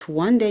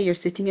one day you're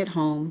sitting at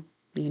home,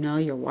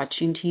 you're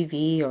watching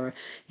TV, or,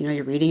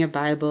 you're reading your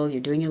Bible,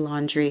 you're doing your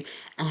laundry,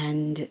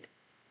 and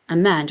a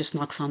man just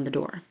knocks on the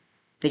door.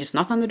 They just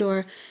knock on the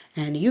door,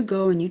 and you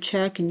go and you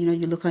check, and,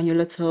 you look on your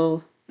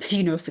little,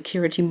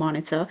 security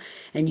monitor,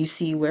 and you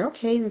see where,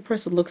 okay, the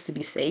person looks to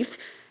be safe,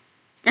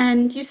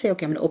 and you say,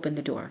 okay, I'm going to open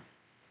the door.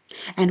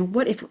 And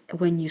what if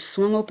when you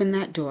swung open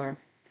that door,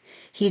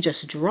 he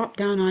just dropped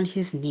down on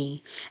his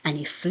knee and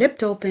he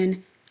flipped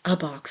open a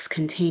box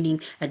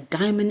containing a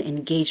diamond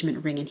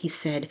engagement ring, and he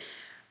said,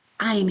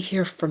 I am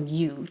here from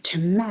you to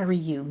marry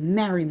you.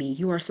 Marry me.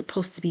 You are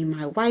supposed to be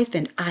my wife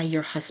and I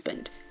your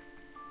husband.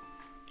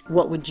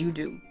 What would you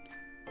do?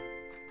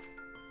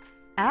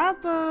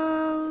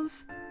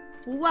 Apples!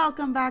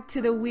 Welcome back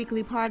to the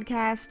weekly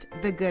podcast,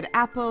 The Good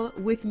Apple,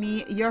 with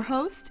me, your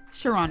host,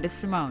 Sherunda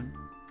Simone.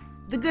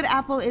 The Good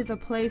Apple is a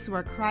place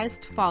where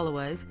Christ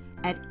followers,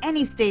 at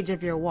any stage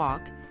of your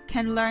walk,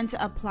 can learn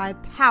to apply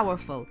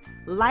powerful,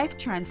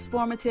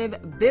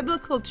 life-transformative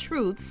biblical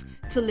truths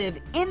to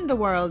live in the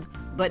world,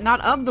 but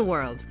not of the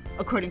world,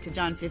 according to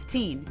John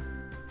 15.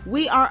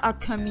 We are a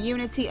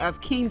community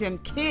of kingdom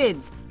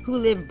kids who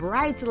live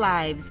bright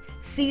lives,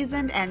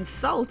 seasoned and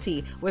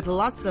salty, with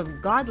lots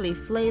of godly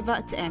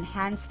flavor to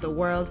enhance the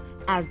world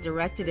as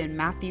directed in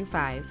Matthew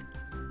 5.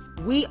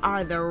 We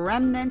are the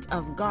remnant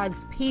of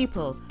God's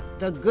people,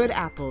 the good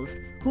apples,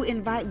 who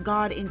invite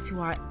God into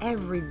our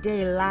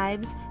everyday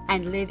lives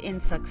and live in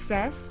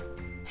success,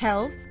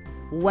 health,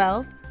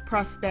 wealth,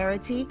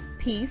 prosperity,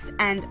 peace,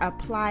 and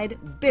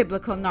applied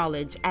biblical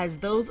knowledge as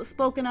those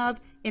spoken of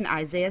in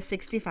Isaiah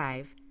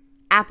 65.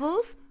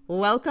 Apples,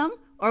 welcome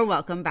or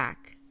welcome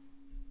back.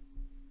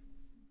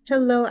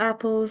 Hello,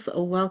 apples.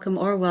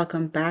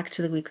 Welcome back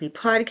to the weekly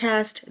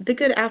podcast, The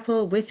Good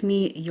Apple, with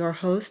me, your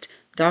host,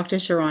 Dr.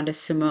 Sherunda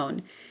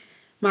Simone.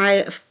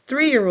 My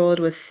 3-year-old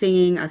was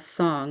singing a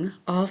song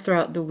all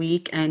throughout the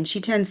week, and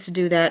she tends to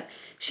do that.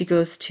 She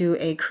goes to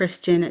a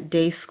Christian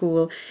day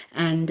school,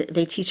 and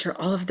they teach her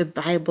all of the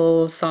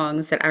Bible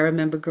songs that I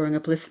remember growing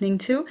up listening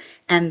to.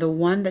 And the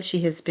one that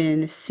she has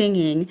been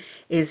singing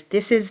is,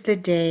 This is the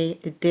day,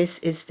 this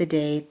is the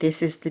day,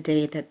 this is the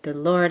day that the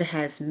Lord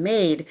has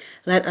made.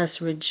 Let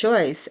us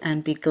rejoice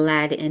and be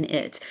glad in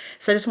it.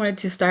 So I just wanted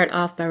to start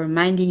off by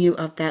reminding you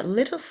of that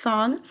little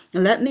song.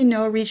 Let me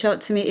know, reach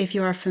out to me if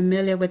you are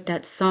familiar with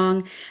that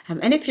song.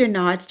 And if you're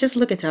not, just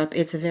look it up.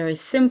 It's a very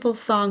simple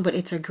song, but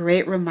it's a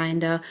great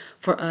reminder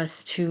for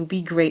us to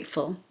be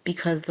grateful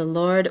because the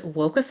Lord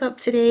woke us up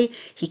today.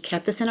 He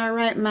kept us in our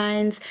right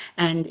minds,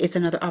 and it's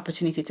another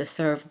opportunity to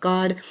serve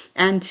God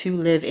and to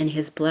live in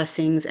His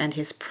blessings and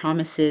His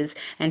promises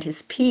and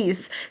His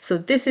peace. So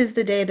this is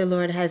the day the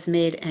Lord has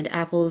made, and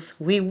apples,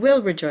 we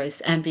will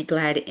rejoice and be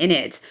glad in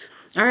it.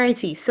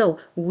 Alrighty, so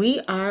we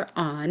are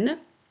on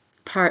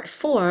part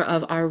 4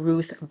 of our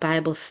Ruth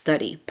Bible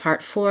study.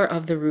 Part 4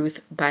 of the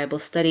Ruth Bible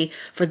study.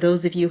 For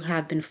those of you who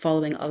have been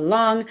following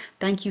along,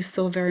 thank you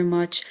so very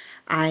much.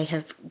 I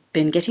have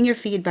been getting your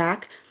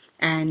feedback,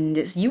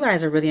 and you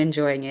guys are really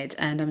enjoying it,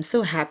 and I'm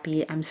so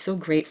happy. I'm so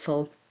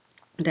grateful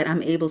that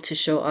I'm able to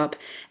show up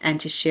and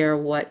to share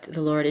what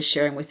the Lord is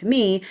sharing with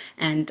me,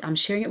 and I'm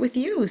sharing it with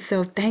you.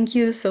 So thank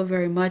you so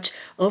very much.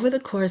 Over the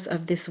course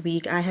of this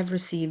week, I have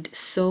received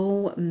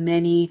so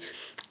many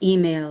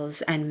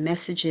emails and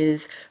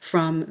messages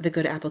from the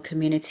Good Apple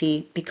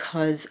community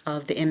because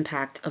of the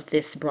impact of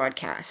this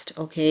broadcast,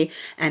 okay?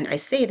 And I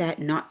say that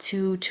not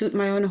to toot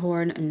my own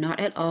horn, not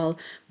at all,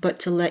 but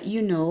to let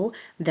you know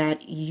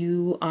that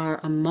you are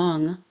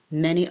among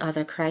many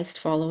other Christ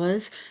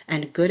followers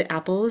and good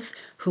apples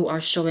who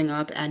are showing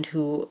up and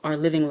who are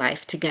living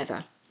life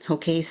together.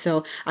 Okay,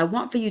 so I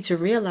want for you to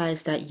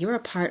realize that you're a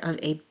part of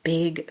a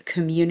big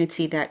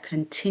community that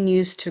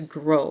continues to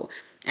grow.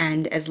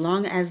 And as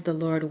long as the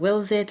Lord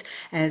wills it,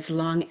 as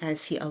long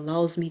as He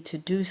allows me to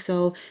do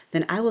so,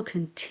 then I will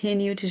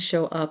continue to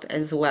show up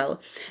as well.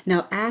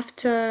 Now,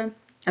 after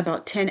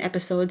about 10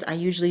 episodes, I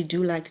usually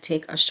do like to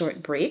take a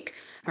short break.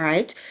 All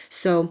right,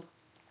 so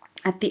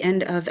at the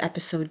end of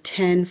episode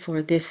 10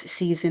 for this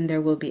season,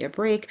 there will be a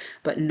break,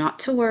 but not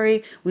to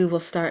worry. We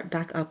will start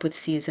back up with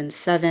season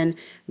 7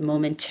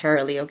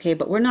 momentarily, okay?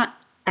 But we're not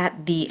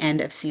at the end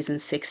of season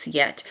 6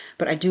 yet.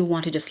 But I do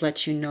want to just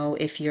let you know,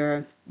 if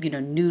you're,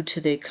 new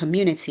to the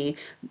community,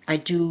 I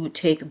do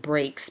take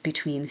breaks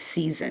between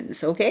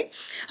seasons, okay?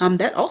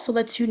 That also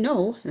lets you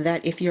know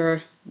that if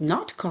you're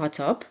not caught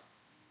up,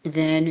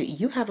 then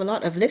you have a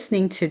lot of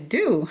listening to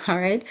do. All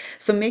right.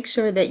 So make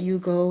sure that you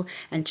go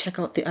and check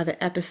out the other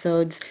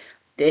episodes.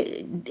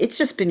 It's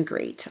just been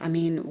great. I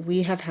mean,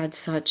 we have had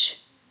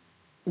such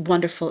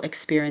wonderful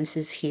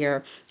experiences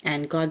here,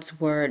 and God's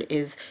word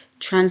is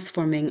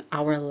transforming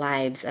our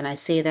lives. And I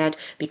say that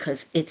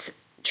because it's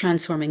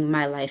transforming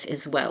my life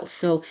as well.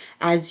 So,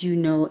 as you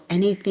know,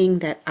 anything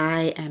that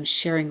I am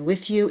sharing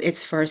with you,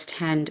 it's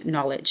firsthand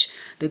knowledge,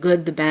 the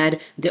good, the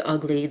bad, the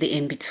ugly, the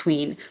in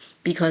between,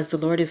 because the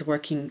Lord is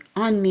working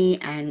on me,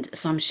 and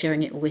so I'm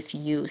sharing it with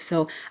you.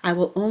 So, I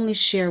will only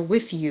share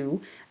with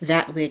you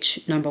that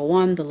which, number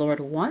one, the Lord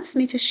wants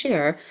me to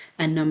share,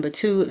 and number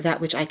two, that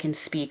which I can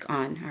speak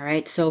on. All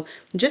right. So,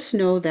 just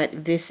know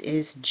that this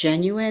is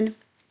genuine.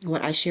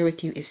 What I share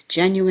with you is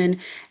genuine,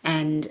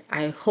 and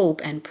I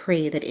hope and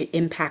pray that it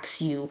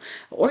impacts you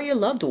or your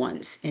loved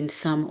ones in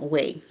some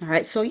way. All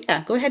right. So,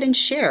 yeah, go ahead and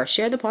share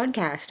the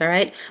podcast. All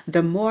right.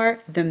 The more,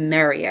 the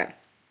merrier.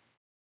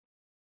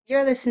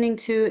 You're listening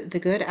to the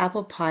Good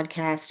Apple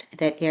podcast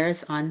that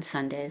airs on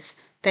Sundays.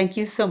 Thank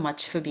you so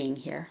much for being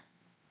here.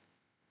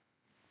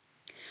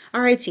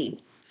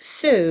 Alrighty.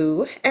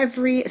 So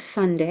every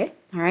Sunday,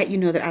 all right, you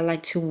know that I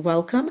like to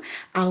welcome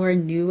our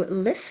new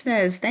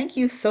listeners. Thank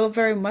you so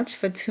very much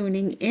for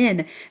tuning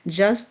in.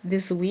 Just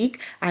this week,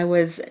 I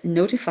was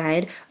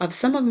notified of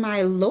some of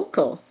my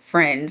local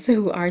friends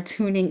who are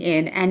tuning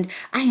in, and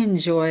I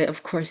enjoy,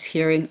 of course,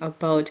 hearing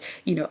about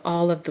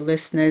all of the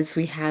listeners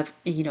we have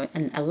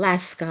in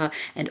Alaska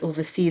and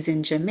overseas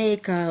in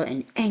Jamaica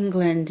and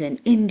England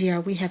and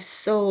India. We have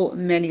so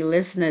many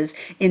listeners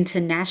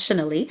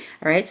internationally.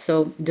 All right,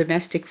 so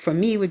domestic for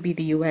me would be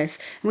the US.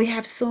 We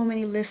have so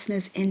many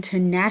listeners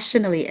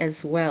internationally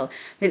as well.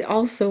 It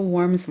also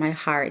warms my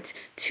heart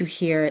to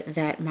hear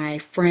that my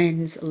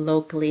friends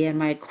locally and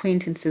my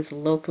acquaintances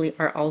locally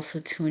are also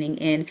tuning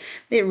in.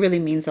 It really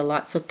means a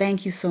lot. So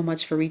thank you so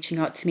much for reaching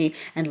out to me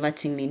and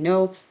letting me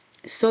know,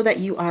 so that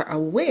you are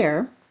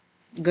aware,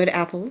 good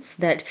apples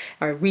that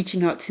are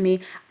reaching out to me,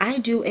 I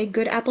do a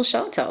good apple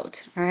shout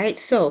out. All right.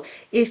 So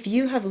if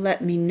you have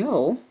let me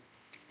know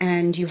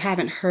and you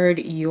haven't heard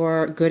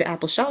your good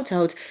apple shout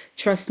out,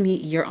 trust me,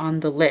 you're on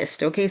the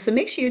list. Okay, so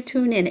make sure you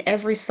tune in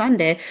every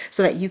Sunday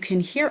so that you can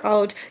hear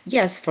out,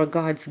 yes, for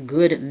God's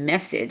good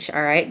message,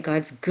 all right,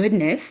 God's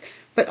goodness,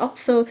 but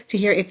also to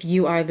hear if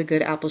you are the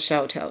good apple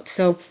shout out.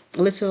 So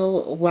a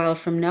little while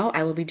from now,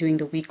 I will be doing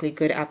the weekly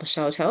good apple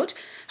shout out.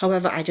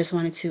 However, I just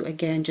wanted to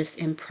again just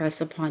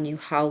impress upon you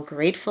how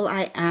grateful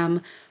I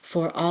am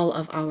for all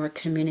of our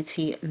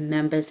community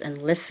members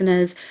and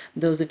listeners,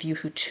 those of you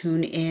who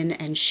tune in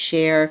and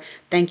share.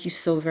 Thank you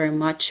so very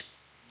much.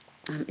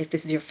 If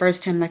this is your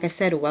first time, like I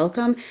said,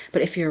 welcome.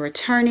 But if you're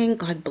returning,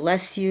 God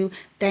bless you.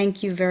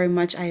 Thank you very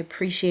much. I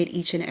appreciate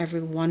each and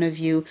every one of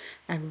you.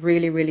 I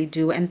really, really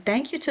do. And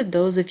thank you to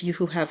those of you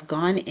who have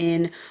gone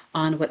in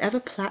on whatever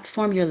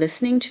platform you're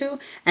listening to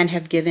and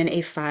have given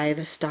a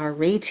 5-star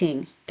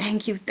rating.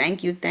 Thank you,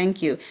 thank you,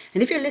 thank you.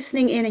 And if you're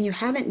listening in and you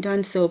haven't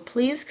done so,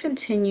 please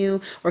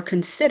continue or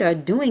consider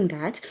doing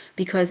that,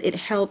 because it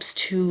helps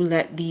to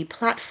let the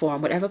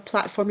platform, whatever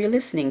platform you're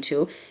listening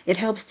to, it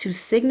helps to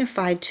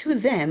signify to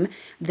them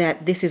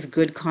that this is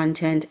good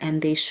content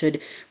and they should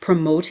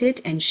promote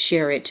it and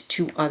share it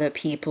to other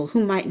people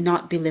who might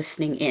not be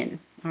listening in.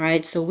 All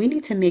right, so we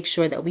need to make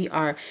sure that we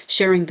are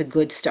sharing the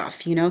good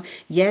stuff.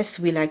 Yes,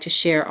 we like to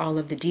share all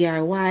of the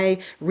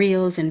DIY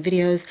reels and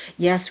videos.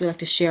 Yes, we like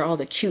to share all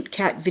the cute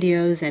cat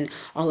videos and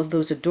all of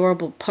those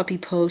adorable puppy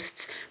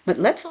posts. But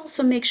let's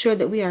also make sure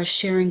that we are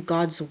sharing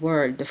God's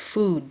word, the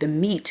food, the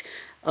meat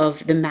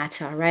of the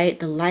matter, right?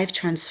 The life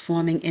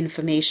transforming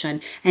information.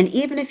 And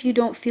even if you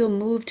don't feel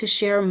moved to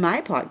share my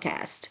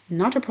podcast,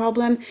 not a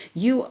problem.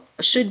 You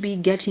should be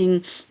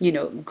getting,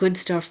 good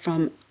stuff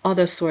from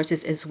other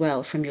sources as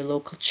well, from your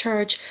local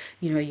church,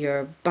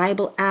 your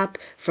Bible app,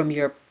 from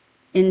your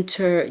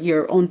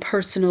own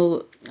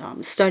personal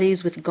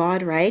studies with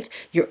God, right?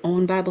 Your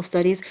own Bible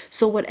studies.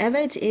 So whatever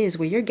it is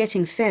where you're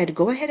getting fed,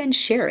 go ahead and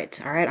share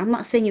it. All right. I'm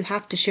not saying you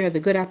have to share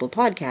the Good Apple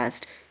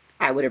podcast.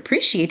 I would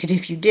appreciate it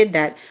if you did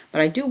that,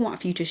 but I do want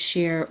for you to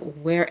share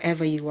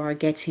wherever you are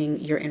getting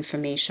your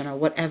information or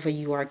whatever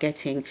you are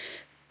getting.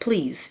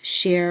 Please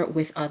share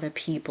with other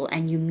people.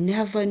 And you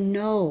never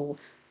know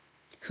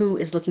who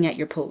is looking at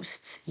your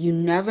posts. You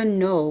never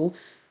know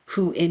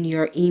who in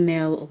your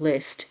email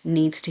list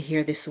needs to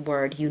hear this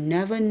word. You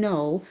never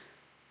know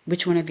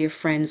which one of your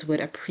friends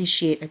would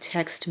appreciate a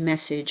text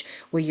message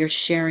where you're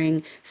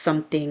sharing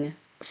something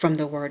from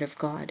the Word of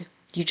God.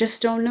 You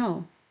just don't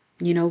know.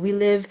 We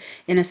live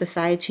in a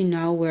society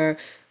now where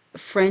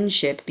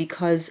friendship,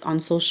 because on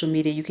social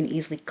media you can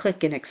easily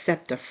click and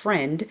accept a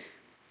friend,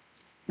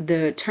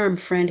 the term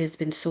friend has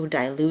been so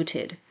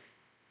diluted.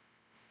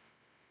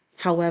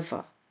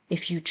 However,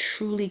 if you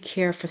truly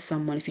care for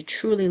someone, if you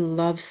truly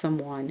love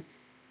someone,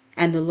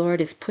 and the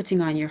Lord is putting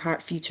on your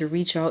heart for you to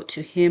reach out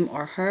to him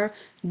or her,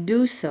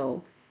 do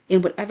so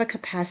in whatever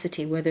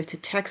capacity, whether it's a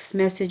text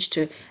message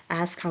to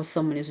ask how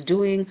someone is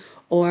doing,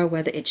 or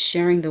whether it's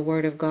sharing the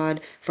Word of God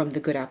from the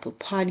Good Apple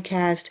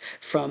podcast,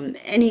 from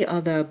any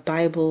other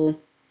Bible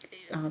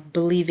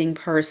believing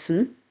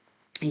person,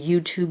 a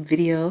YouTube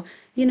video.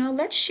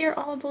 Let's share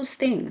all of those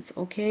things,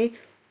 okay?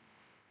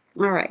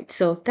 All right,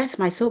 so that's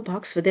my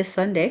soapbox for this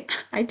Sunday.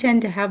 I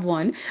tend to have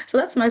one, so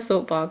that's my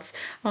soapbox.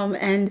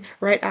 And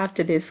right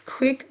after this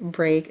quick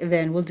break,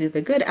 then we'll do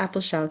the good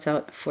apple shout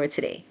out for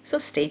today. So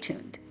stay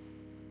tuned.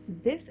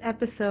 This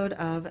episode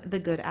of the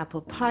Good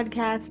Apple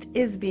podcast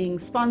is being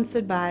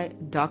sponsored by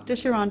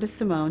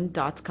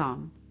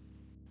DrSharondaSimone.com.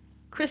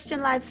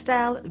 Christian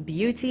lifestyle,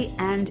 beauty,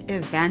 and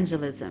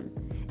evangelism.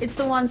 It's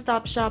the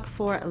one-stop shop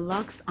for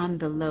luxe on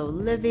the low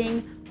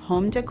living,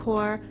 home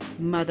decor,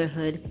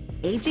 motherhood,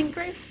 aging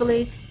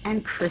gracefully,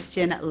 and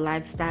Christian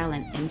lifestyle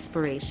and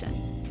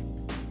inspiration.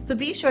 So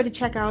be sure to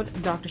check out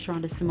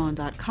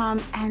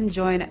DrSharondaSimone.com and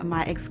join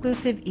my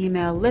exclusive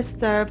email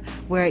listserv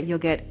where you'll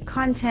get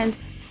content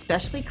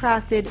specially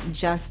crafted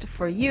just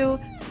for you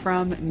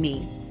from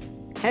me.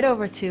 Head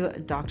over to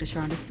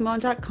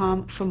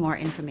DrSharondaSimone.com for more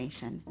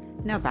information.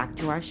 Now back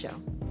to our show.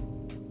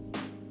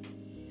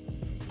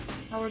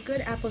 Our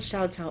Good Apple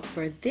shout out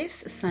for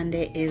this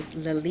Sunday is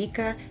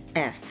Lalika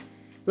F.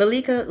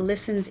 Lalika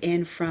listens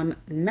in from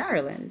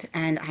Maryland,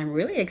 and I'm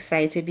really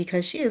excited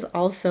because she is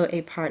also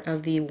a part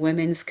of the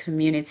women's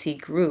community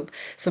group.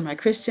 So my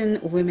Christian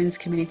women's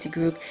community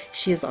group,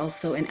 she is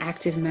also an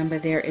active member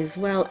there as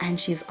well, and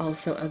she's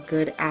also a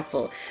good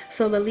apple.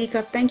 So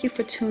Lalika, thank you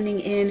for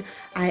tuning in.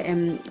 I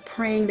am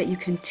praying that you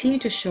continue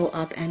to show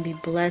up and be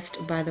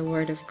blessed by the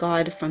word of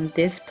God from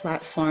this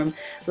platform.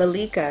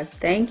 Lalika,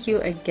 thank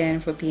you again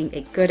for being a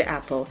good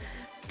apple.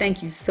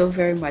 Thank you so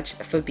very much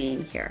for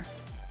being here.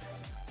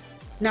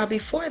 Now,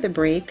 before the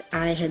break,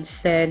 I had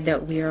said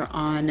that we are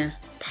on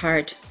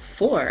part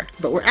 4,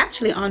 but we're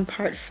actually on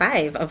part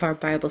 5 of our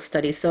Bible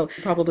study. So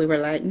probably we're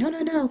like,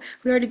 no,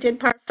 we already did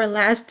part 4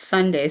 last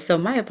Sunday. So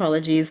my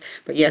apologies.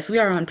 But yes, we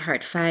are on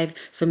part 5.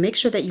 So make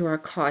sure that you are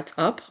caught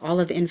up. All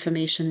of the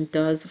information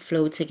does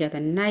flow together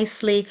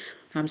nicely.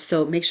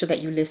 So make sure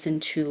that you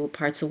listen to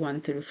parts 1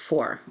 through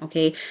 4.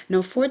 Okay.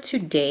 Now for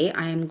today,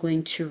 I am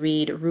going to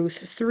read Ruth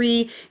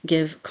 3,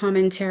 give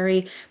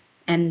commentary,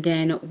 and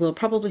then we'll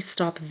probably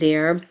stop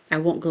there. I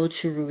won't go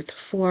to Ruth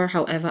 4.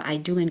 However, I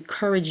do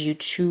encourage you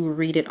to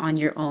read it on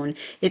your own.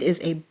 It is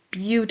a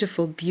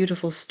beautiful,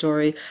 beautiful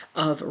story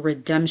of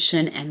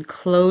redemption and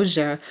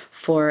closure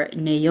for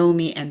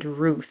Naomi and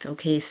Ruth.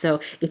 Okay, so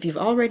if you've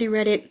already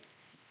read it,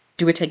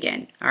 do it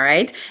again. All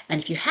right. And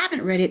if you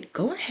haven't read it,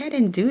 go ahead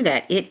and do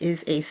that. It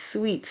is a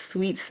sweet,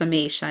 sweet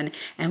summation.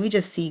 And we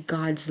just see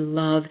God's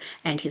love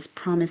and his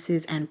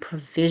promises and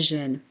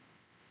provision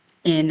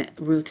in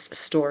Ruth's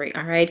story,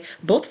 all right?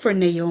 Both for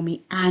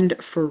Naomi and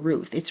for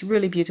Ruth. It's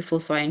really beautiful,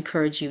 so I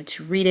encourage you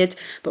to read it.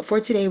 But for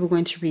today, we're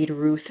going to read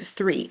Ruth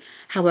 3.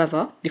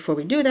 However, before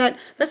we do that,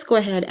 let's go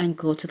ahead and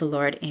go to the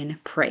Lord in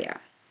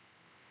prayer.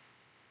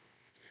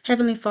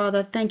 Heavenly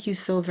Father, thank you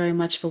so very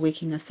much for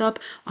waking us up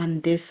on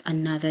this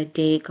another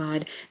day,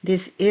 God.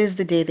 This is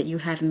the day that you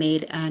have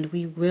made, and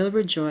we will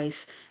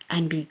rejoice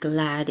and be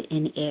glad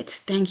in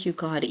it. Thank you,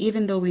 God.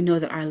 Even though we know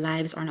that our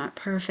lives are not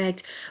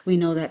perfect, we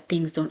know that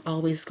things don't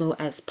always go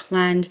as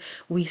planned,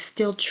 we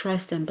still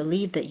trust and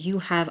believe that you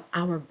have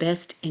our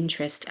best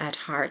interest at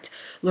heart.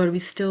 Lord, we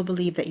still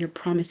believe that your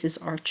promises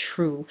are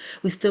true.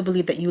 We still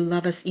believe that you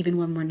love us even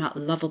when we're not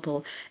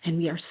lovable. And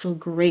we are so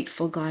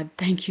grateful, God.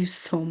 Thank you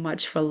so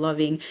much for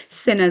loving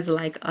sinners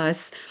like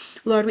us.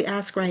 Lord, we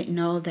ask right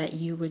now that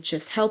you would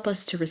just help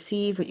us to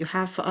receive what you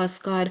have for us,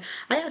 God.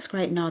 I ask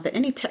right now that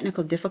any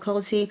technical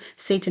difficulty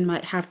Satan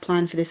might have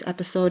planned for this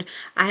episode,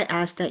 I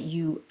ask that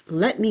you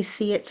let me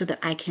see it so that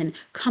I can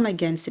come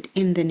against it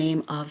in the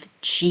name of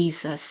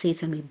Jesus.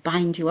 Satan, we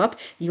bind you up.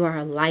 You are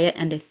a liar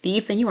and a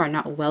thief, and you are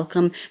not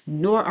welcome,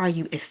 nor are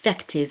you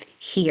effective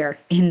here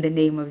in the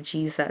name of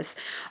Jesus.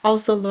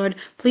 Also, Lord,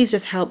 please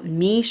just help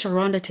me,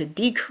 Sherunda, to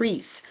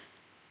decrease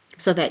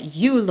so that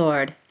you,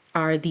 Lord,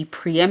 are the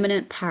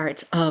preeminent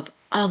part of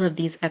all of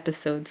these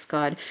episodes,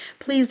 God.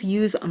 Please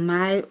use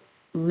my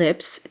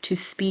lips to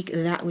speak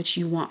that which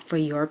you want for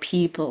your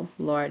people,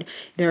 Lord.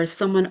 There is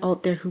someone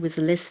out there who is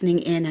listening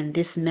in, and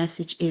this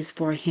message is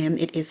for him,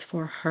 it is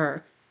for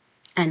her.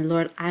 And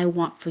Lord, I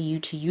want for you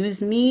to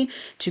use me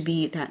to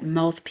be that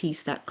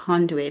mouthpiece, that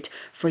conduit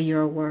for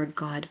your word,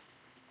 God.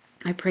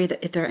 I pray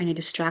that if there are any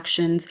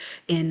distractions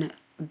in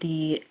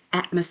the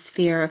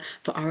atmosphere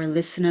for our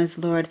listeners,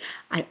 Lord,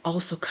 I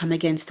also come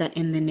against that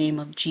in the name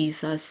of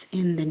Jesus.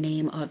 In the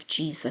name of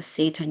Jesus.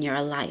 Satan, you're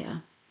a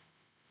liar.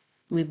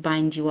 We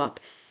bind you up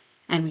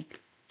and we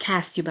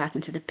cast you back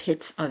into the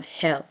pits of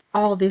hell.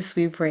 All this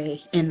we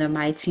pray in the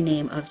mighty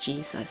name of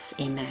Jesus.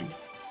 Amen.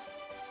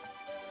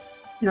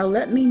 Now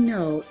let me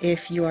know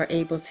if you are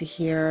able to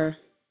hear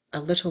a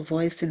little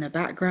voice in the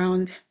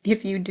background.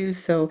 If you do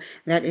so,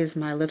 that is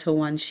my little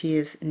one. She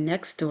is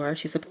next door.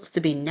 She's supposed to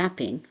be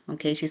napping.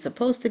 Okay, she's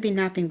supposed to be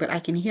napping, but I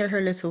can hear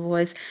her little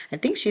voice. I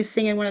think she's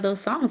singing one of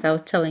those songs I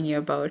was telling you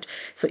about.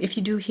 So if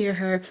you do hear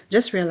her,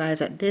 just realize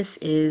that this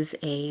is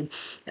a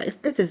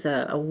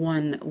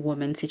one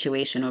woman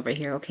situation over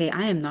here. Okay,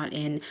 I am not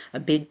in a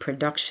big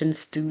production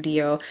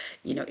studio.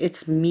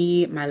 It's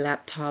me, my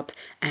laptop,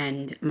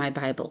 and my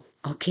Bible.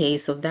 Okay,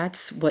 so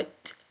that's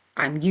what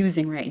I'm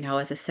using right now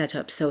as a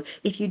setup. So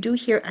if you do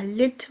hear a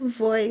little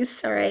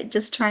voice, all right,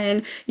 just try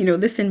and,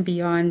 listen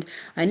beyond.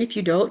 And if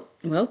you don't,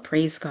 well,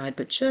 praise God.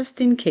 But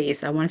just in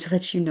case, I wanted to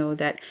let you know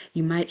that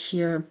you might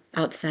hear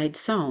outside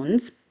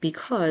sounds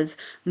because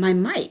my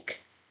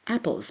mic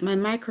Apples, my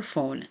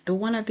microphone, the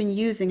one I've been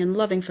using and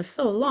loving for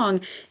so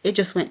long, it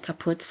just went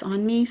kaputs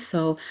on me.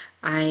 So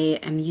I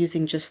am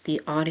using just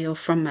the audio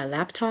from my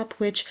laptop,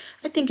 which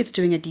I think it's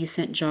doing a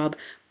decent job,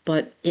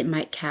 but it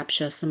might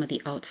capture some of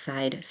the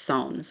outside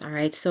sounds. All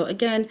right. So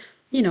again,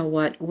 you know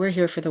what? We're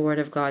here for the Word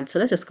of God. So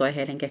let's just go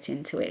ahead and get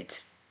into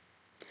it.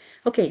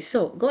 Okay,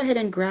 so go ahead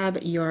and grab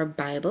your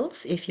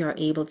Bibles if you're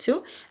able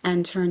to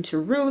and turn to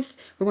Ruth.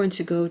 We're going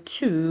to go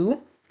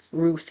to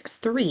Ruth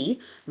 3,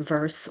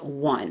 verse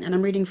 1, and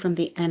I'm reading from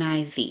the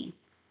NIV.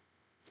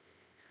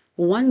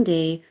 One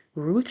day,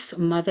 Ruth's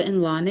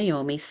mother-in-law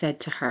Naomi said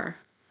to her,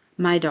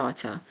 "My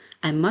daughter,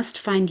 I must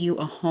find you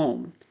a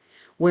home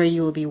where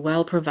you will be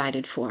well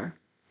provided for.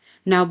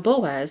 Now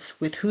Boaz,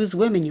 with whose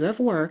women you have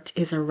worked,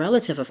 is a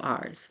relative of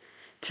ours.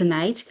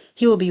 Tonight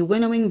he will be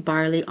winnowing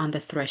barley on the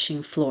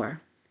threshing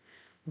floor.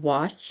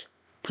 Wash,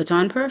 put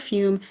on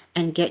perfume,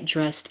 and get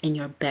dressed in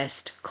your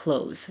best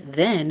clothes.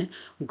 Then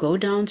go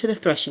down to the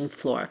threshing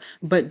floor,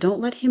 but don't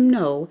let him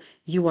know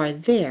you are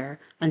there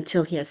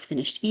until he has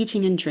finished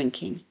eating and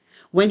drinking.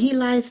 When he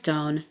lies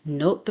down,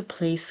 note the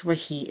place where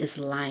he is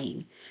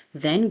lying.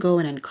 Then go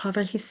and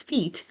uncover his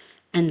feet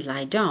and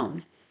lie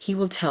down. He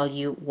will tell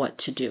you what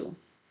to do."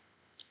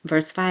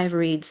 Verse 5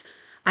 reads,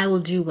 "I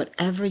will do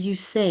whatever you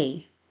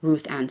say,"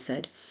 Ruth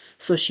answered.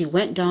 So she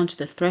went down to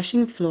the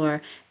threshing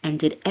floor and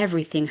did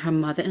everything her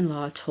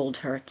mother-in-law told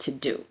her to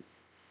do.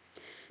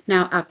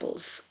 Now,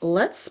 apples,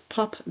 let's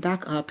pop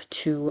back up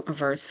to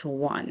verse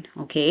 1,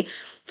 okay?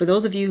 For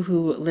those of you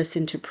who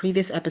listened to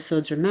previous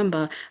episodes,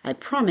 remember I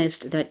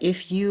promised that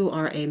if you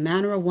are a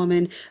man or a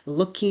woman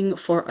looking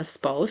for a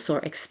spouse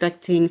or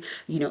expecting,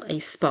 a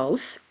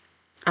spouse,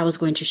 I was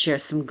going to share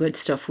some good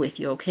stuff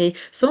with you, okay?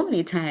 So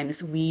many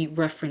times we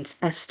reference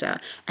Esther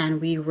and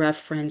we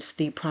reference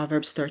the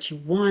Proverbs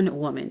 31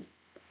 woman.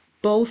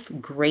 Both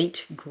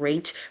great,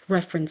 great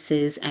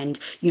references, and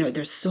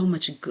there's so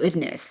much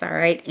goodness, all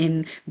right,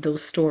 in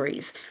those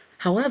stories.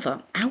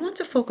 However, I want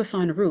to focus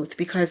on Ruth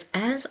because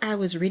as I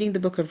was reading the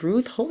book of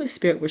Ruth, Holy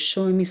Spirit was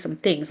showing me some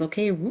things,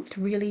 okay? Ruth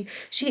really,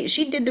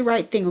 she did the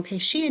right thing, okay?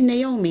 She and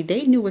Naomi,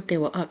 they knew what they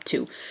were up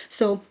to.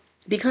 So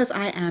because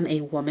I am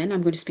a woman,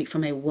 I'm going to speak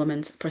from a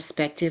woman's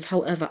perspective.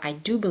 However, I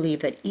do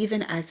believe that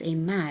even as a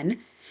man,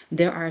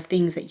 there are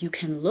things that you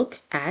can look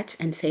at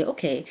and say,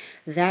 okay,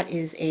 that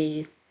is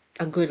a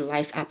good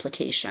life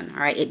application.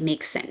 All right, it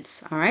makes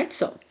sense. All right,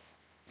 so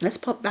let's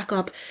pop back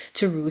up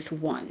to Ruth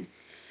 1.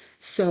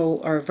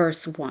 Or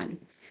verse 1.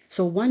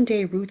 So one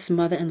day Ruth's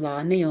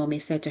mother-in-law Naomi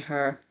said to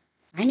her,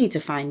 "I need to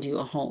find you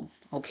a home,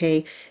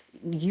 okay?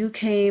 You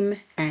came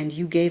and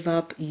you gave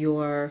up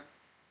your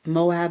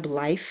Moab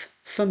life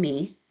for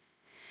me,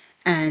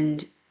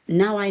 and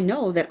now I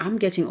know that I'm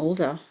getting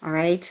older, all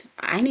right?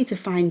 I need to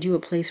find you a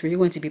place where you're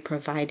going to be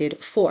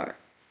provided for."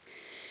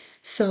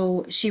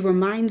 So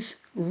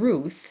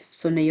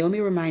Naomi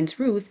reminds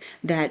Ruth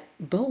that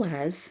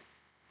Boaz,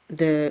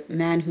 the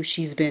man who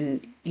she's been,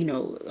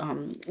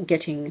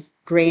 getting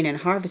grain and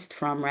harvest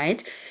from,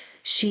 right?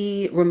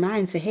 She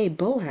reminds her, hey,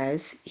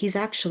 Boaz, he's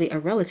actually a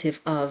relative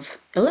of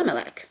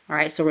Elimelech. All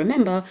right. So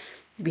remember,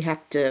 we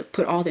have to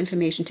put all the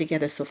information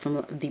together. So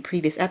from the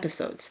previous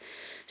episodes.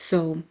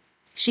 So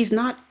she's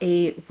not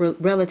a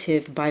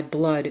relative by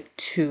blood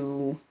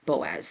to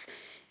Boaz.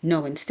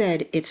 No,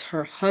 instead, it's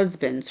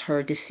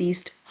her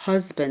deceased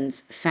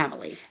husband's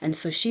family. And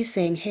so she's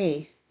saying,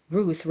 hey,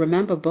 Ruth,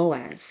 remember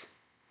Boaz.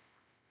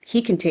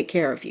 He can take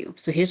care of you.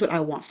 So here's what I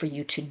want for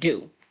you to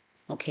do.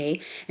 Okay?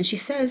 And she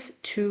says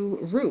to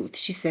Ruth,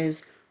 she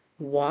says,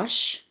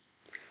 wash,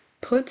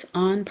 put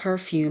on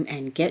perfume,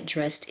 and get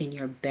dressed in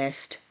your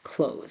best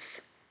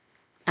clothes.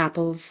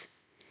 Apples,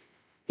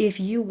 if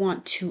you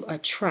want to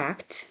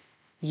attract,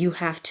 you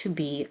have to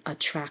be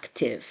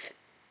attractive.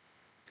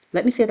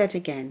 Let me say that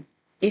again.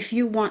 If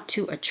you want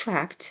to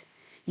attract,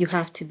 you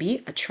have to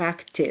be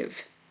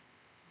attractive.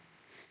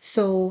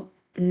 So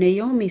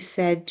Naomi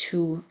said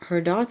to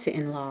her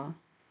daughter-in-law,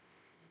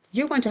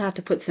 you're going to have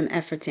to put some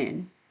effort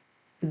in.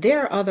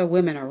 There are other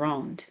women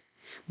around,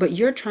 but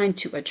you're trying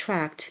to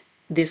attract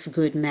this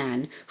good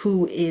man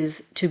who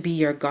is to be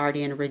your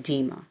guardian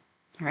redeemer.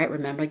 All right,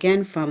 remember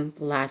again from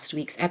last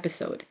week's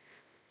episode.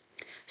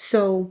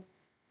 So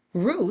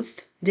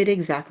Ruth did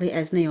exactly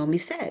as Naomi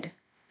said.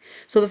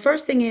 So the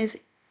first thing is,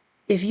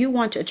 if you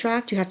want to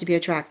attract, you have to be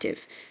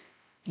attractive.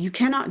 You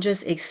cannot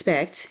just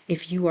expect,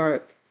 if you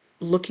are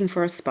looking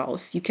for a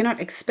spouse, you cannot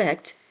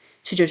expect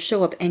to just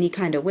show up any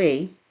kind of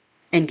way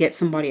and get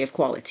somebody of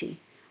quality.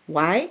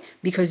 Why?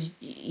 Because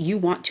you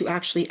want to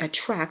actually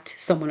attract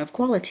someone of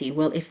quality.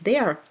 Well, if they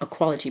are a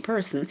quality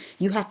person,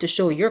 you have to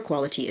show your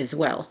quality as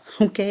well.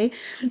 Okay?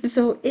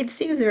 So it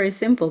seems very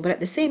simple, but at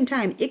the same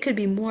time, it could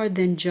be more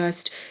than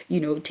just,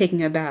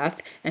 taking a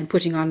bath and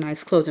putting on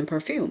nice clothes and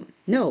perfume.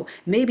 No,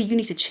 maybe you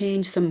need to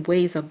change some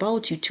ways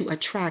about you to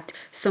attract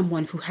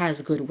someone who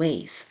has good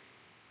ways.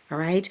 All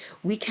right?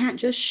 We can't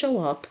just show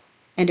up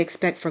and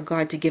expect for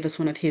God to give us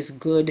one of his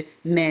good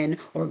men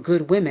or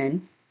good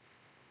women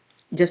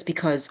just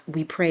because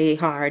we pray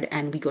hard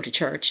and we go to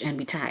church and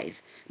we tithe.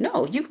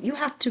 No, you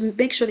have to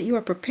make sure that you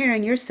are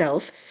preparing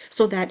yourself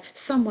so that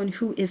someone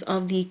who is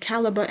of the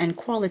caliber and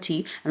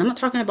quality, and I'm not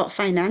talking about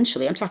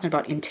financially, I'm talking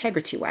about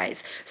integrity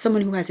wise,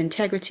 someone who has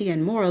integrity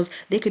and morals,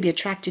 they could be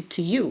attracted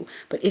to you.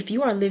 But if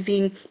you are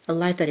living a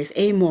life that is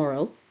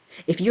amoral,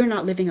 if you're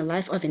not living a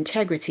life of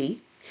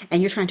integrity,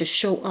 and you're trying to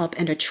show up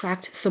and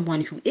attract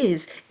someone who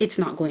is, it's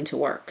not going to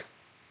work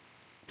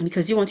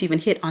because you won't even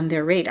hit on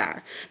their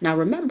radar. Now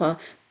remember,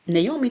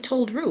 Naomi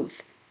told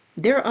Ruth,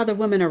 there are other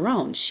women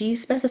around. She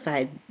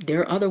specified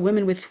there are other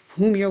women with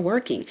whom you're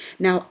working.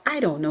 Now,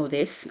 I don't know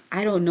this.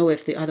 I don't know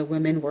if the other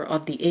women were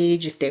of the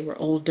age, if they were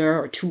older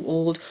or too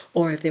old,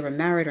 or if they were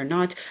married or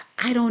not.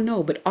 I don't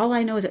know. But all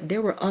I know is that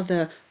there were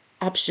other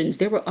options.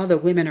 There were other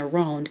women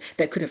around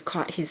that could have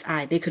caught his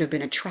eye. They could have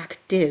been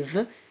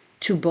attractive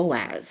to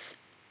Boaz.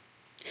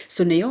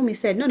 So Naomi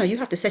said, no, no, you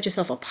have to set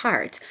yourself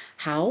apart.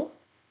 How?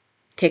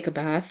 Take a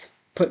bath,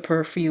 put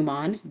perfume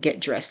on,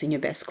 get dressed in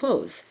your best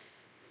clothes.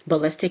 But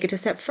let's take it a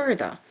step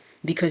further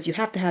because you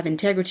have to have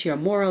integrity or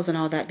morals and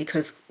all that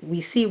because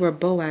we see where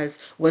Boaz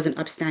was an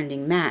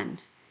upstanding man.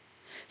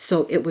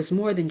 So it was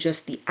more than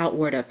just the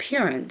outward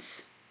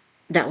appearance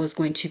that was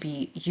going to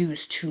be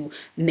used to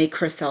make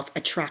herself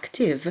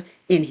attractive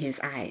in his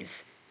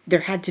eyes.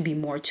 There had to be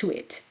more to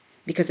it.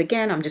 Because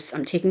again, I'm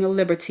taking a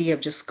liberty of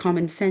just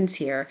common sense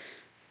here.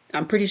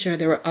 I'm pretty sure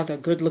there were other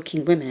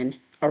good-looking women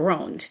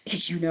around,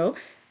 you know?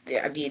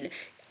 I mean,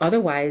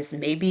 otherwise,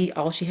 maybe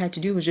all she had to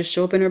do was just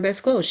show up in her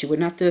best clothes. She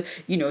wouldn't have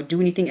to,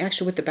 do anything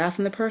extra with the bath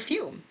and the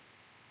perfume.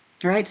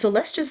 All right, so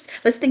let's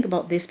think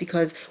about this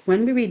because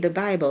when we read the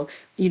Bible,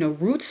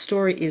 Ruth's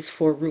story is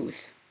for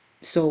Ruth.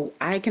 So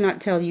I cannot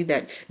tell you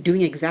that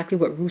doing exactly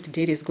what Ruth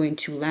did is going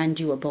to land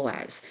you a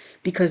Boaz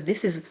because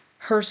this is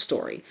her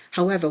story.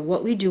 However,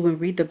 what we do when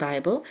we read the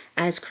Bible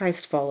as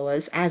Christ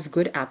followers, as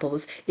good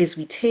apples, is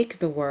we take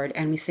the word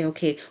and we say,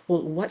 okay,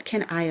 well, what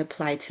can I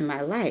apply to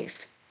my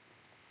life?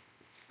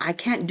 I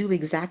can't do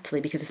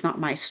exactly because it's not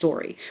my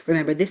story.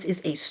 Remember, this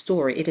is a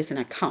story, it is an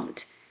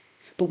account.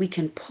 But we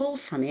can pull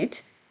from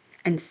it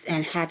and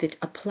have it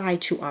apply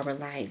to our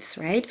lives,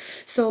 right?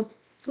 So,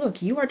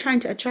 look, you are trying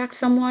to attract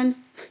someone,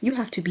 you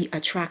have to be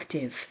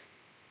attractive,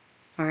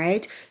 all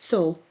right?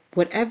 So,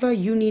 whatever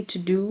you need to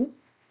do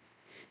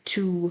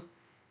to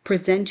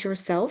present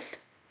yourself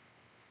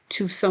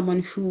to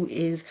someone who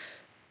is,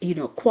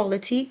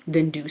 quality,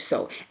 then do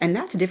so. And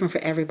that's different for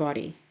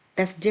everybody.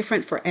 That's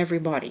different for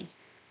everybody.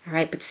 All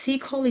right, but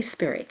seek Holy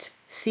Spirit.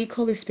 Seek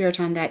Holy Spirit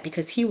on that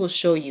because He will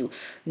show you.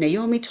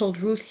 Naomi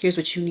told Ruth, here's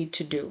what you need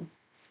to do.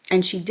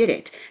 And she did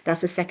it.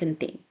 That's the second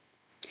thing.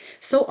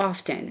 So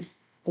often,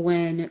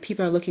 when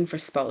people are looking for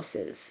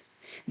spouses,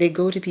 they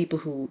go to people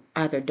who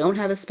either don't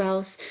have a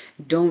spouse,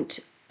 don't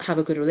have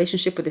a good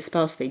relationship with the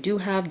spouse they do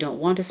have, don't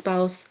want a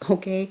spouse,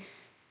 okay?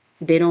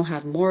 They don't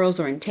have morals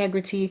or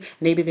integrity.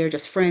 Maybe they're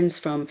just friends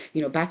from,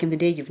 back in the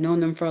day, you've known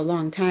them for a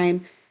long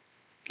time.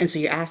 And so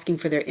you're asking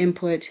for their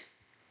input.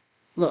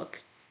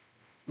 Look,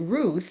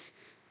 Ruth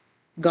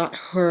got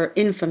her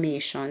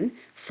information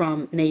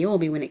from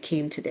Naomi when it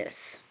came to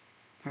this.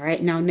 All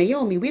right. Now,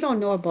 Naomi, we don't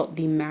know about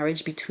the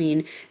marriage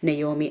between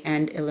Naomi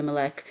and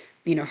Elimelech,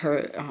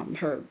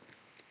 her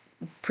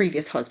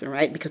previous husband,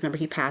 right? Because remember,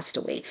 he passed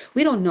away.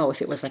 We don't know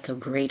if it was like a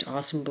great,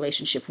 awesome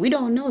relationship. We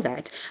don't know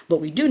that.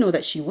 But we do know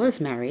that she was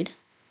married.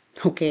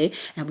 Okay.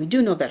 And we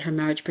do know that her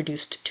marriage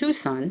produced two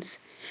sons.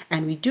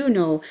 And we do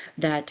know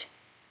that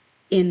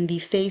in the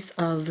face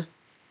of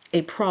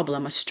a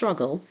problem, a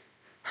struggle,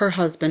 her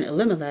husband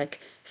Elimelech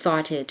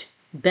thought it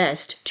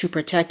best to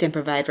protect and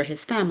provide for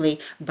his family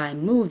by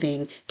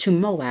moving to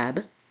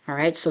Moab. All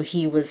right, so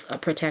he was a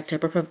protector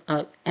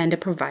and a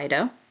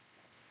provider.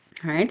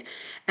 All right,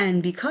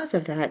 and because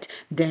of that,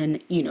 then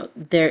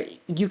there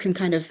you can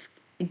kind of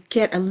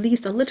get at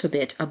least a little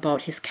bit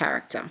about his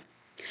character.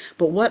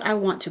 But what I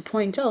want to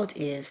point out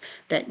is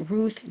that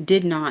Ruth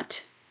did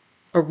not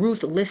or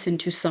Ruth listened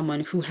to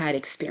someone who had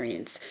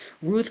experience.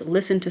 Ruth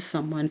listened to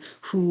someone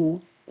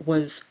who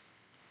was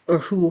or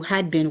who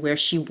had been where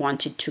she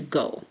wanted to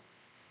go.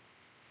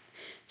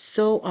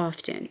 So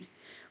often,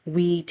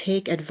 we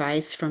take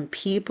advice from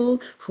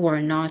people who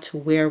are not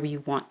where we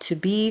want to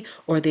be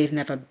or they've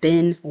never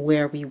been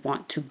where we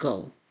want to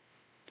go.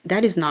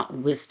 That is not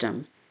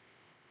wisdom.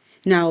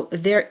 Now,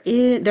 there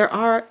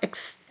are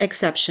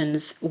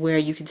exceptions where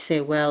you could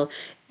say, well,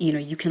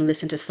 you can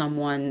listen to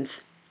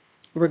someone's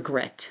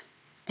regret.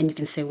 And you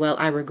can say, well,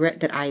 I regret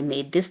that I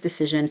made this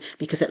decision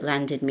because it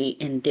landed me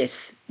in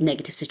this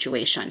negative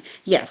situation.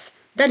 Yes,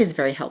 that is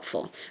very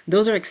helpful.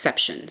 Those are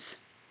exceptions.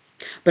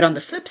 But on the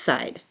flip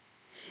side,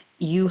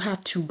 you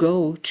have to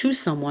go to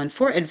someone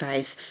for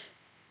advice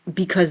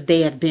because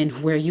they have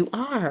been where you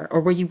are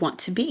or where you want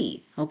to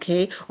be,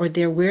 okay? Or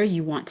they're where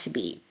you want to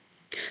be.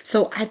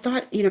 So I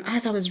thought,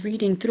 as I was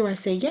reading through, I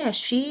say, yeah,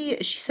 she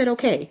said,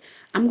 okay,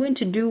 I'm going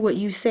to do what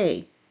you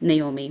say,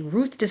 Naomi.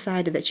 Ruth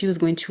decided that she was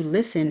going to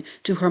listen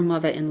to her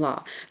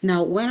mother-in-law.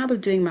 Now, when I was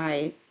doing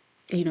my,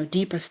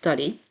 deeper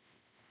study,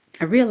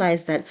 I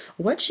realized that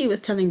what she was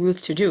telling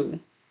Ruth to do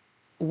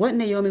what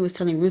Naomi was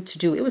telling Ruth to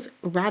do, it was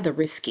rather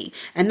risky.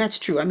 And that's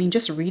true. I mean,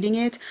 just reading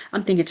it,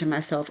 I'm thinking to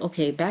myself,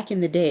 okay, back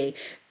in the day,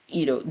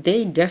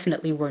 they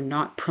definitely were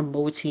not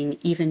promoting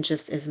even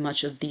just as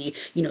much of the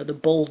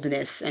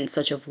boldness and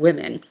such of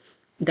women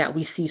that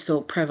we see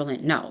so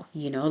prevalent now.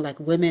 Like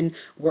women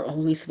were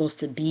only supposed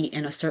to be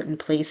in a certain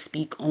place,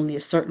 speak only a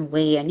certain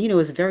way, and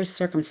it's very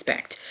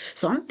circumspect.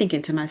 So I'm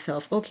thinking to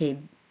myself, okay,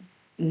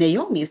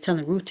 Naomi is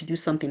telling Ruth to do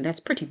something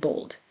that's pretty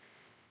bold.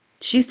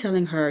 She's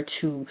telling her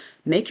to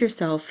make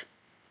yourself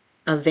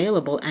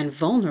available and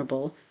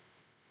vulnerable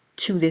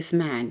to this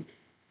man.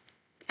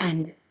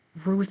 And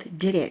Ruth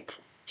did it.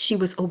 She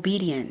was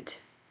obedient.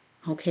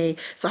 Okay.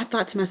 So I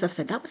thought to myself, I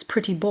said, that was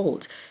pretty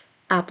bold.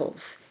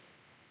 Apples,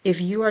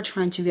 if you are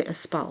trying to get a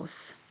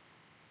spouse,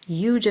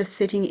 you just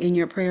sitting in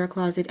your prayer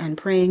closet and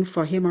praying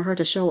for him or her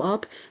to show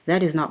up,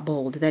 that is not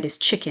bold. That is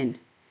chicken.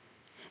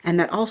 And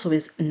that also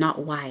is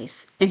not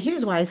wise. And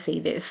here's why I say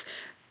this.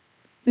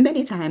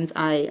 Many times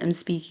I am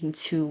speaking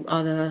to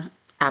other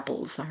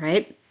apples, all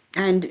right?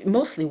 And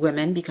mostly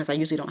women, because I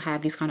usually don't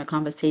have these kind of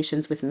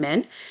conversations with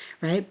men,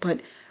 right? But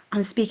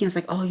I'm speaking, it's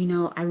like, oh,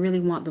 I really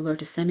want the Lord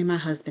to send me my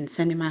husband,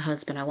 send me my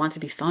husband. I want to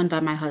be found by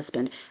my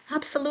husband.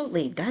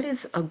 Absolutely. That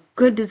is a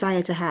good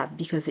desire to have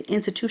because the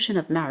institution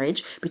of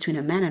marriage between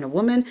a man and a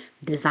woman,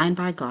 designed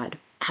by God.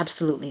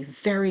 Absolutely.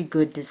 Very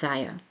good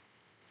desire.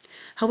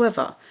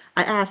 However,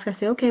 I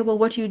say, okay, well,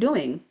 what are you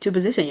doing to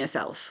position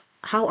yourself?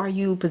 How are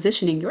you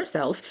positioning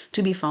yourself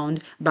to be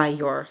found by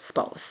your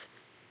spouse?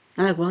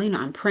 I'm like, well,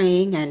 I'm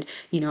praying and,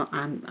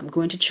 I'm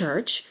going to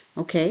church.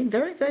 Okay,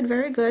 very good,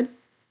 very good.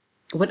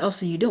 What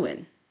else are you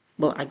doing?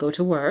 Well, I go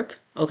to work.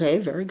 Okay,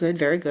 very good,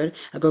 very good.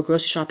 I go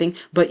grocery shopping,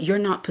 but you're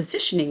not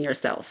positioning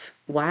yourself.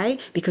 Why?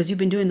 Because you've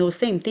been doing those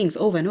same things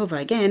over and over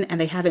again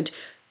and they haven't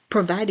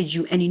provided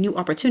you any new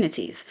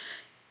opportunities.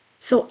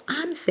 So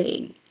I'm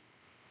saying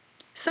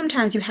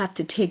sometimes you have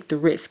to take the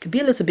risk,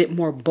 be a little bit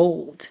more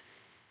bold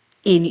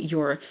in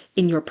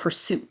your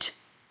pursuit.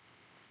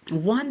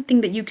 One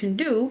thing that you can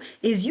do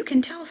is you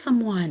can tell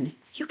someone,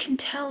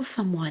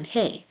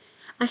 hey,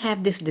 I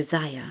have this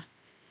desire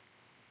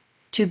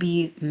to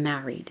be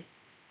married.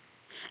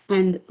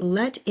 And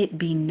let it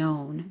be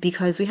known,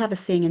 because we have a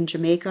saying in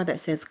Jamaica that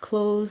says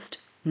closed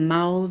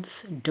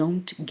mouths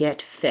don't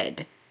get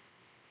fed.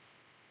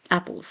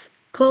 Apples.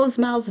 Closed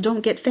mouths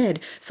don't get fed.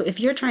 So if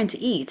you're trying to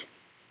eat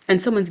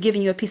and someone's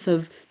giving you a piece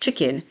of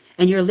chicken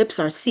and your lips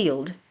are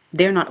sealed,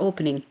 they're not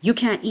opening, you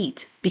can't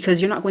eat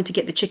because you're not going to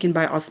get the chicken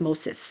by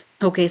osmosis.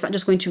 Okay, it's not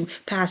just going to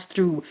pass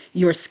through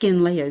your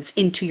skin layers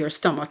into your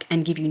stomach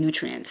and give you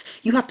nutrients.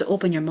 You have to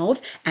open your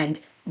mouth and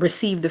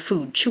receive the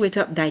food, chew it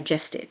up,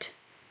 digest it.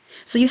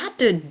 So you have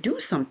to do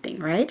something,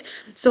 right?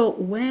 So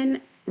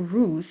when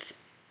Ruth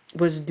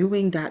was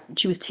doing that,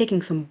 she was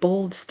taking some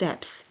bold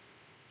steps.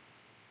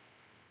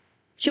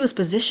 She was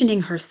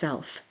positioning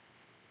herself.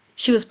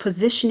 She was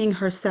positioning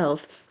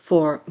herself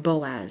for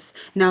Boaz.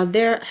 Now,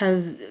 there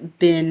has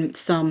been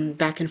some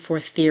back and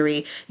forth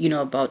theory,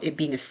 about it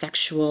being a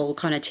sexual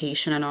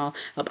connotation and all.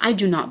 I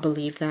do not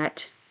believe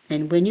that.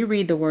 And when you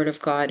read the Word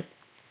of God,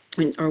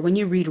 or when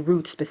you read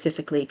Ruth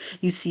specifically,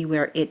 you see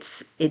where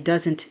it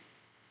doesn't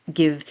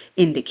give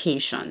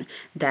indication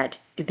that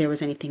there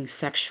was anything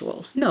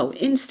sexual. No,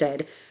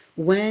 instead,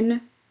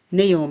 when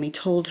Naomi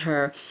told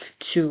her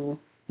to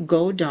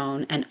go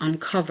down and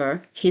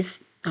uncover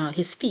his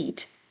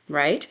feet,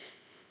 right?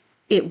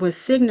 It was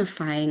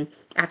signifying,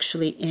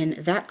 actually, in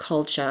that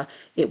culture,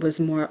 it was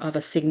more of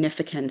a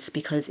significance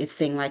because it's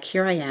saying like,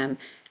 here I am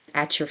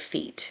at your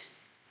feet.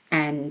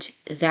 And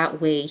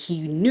that way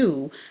he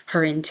knew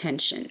her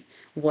intention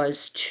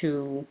was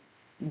to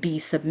be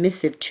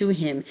submissive to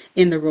him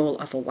in the role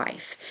of a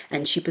wife.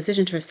 And she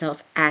positioned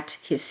herself at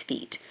his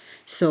feet.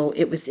 So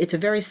it's a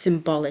very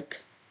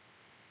symbolic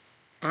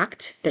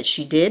act that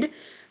she did.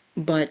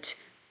 But,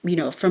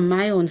 from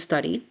my own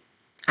study,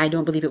 I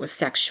don't believe it was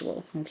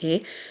sexual.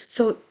 Okay.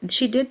 So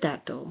she did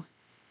that though.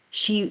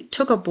 She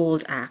took a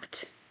bold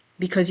act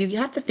because you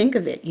have to think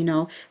of it,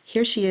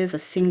 here she is, a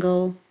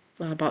single,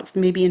 about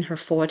maybe in her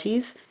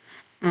 40s,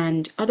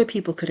 and other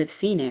people could have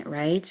seen it,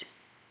 right?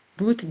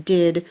 Ruth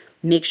did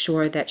make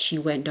sure that she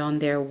went down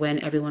there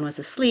when everyone was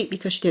asleep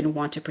because she didn't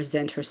want to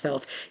present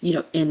herself,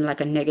 in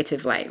like a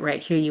negative light,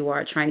 right? Here you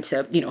are trying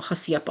to,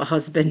 hussy up a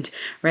husband,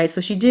 right?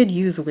 So she did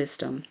use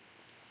wisdom,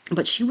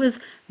 but she was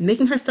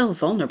making herself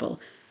vulnerable.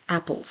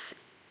 Apples,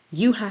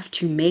 you have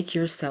to make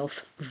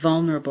yourself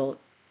vulnerable,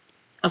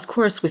 of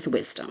course, with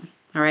wisdom.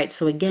 All right.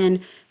 So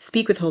again,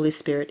 speak with Holy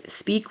Spirit,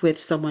 speak with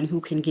someone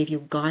who can give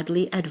you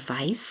godly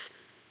advice.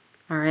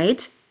 All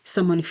right.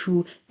 Someone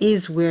who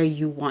is where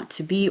you want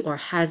to be or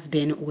has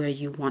been where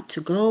you want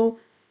to go,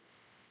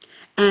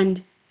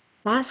 and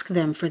ask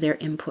them for their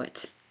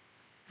input.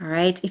 All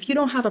right. If you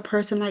don't have a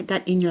person like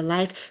that in your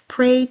life,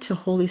 pray to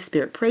Holy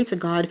Spirit, pray to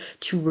God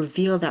to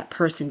reveal that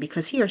person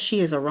because he or she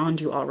is around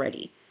you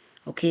already.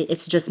 Okay.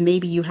 It's just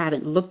maybe you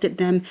haven't looked at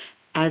them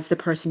as the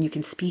person you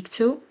can speak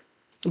to,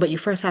 but you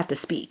first have to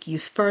speak. You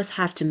first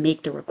have to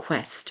make the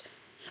request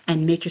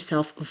and make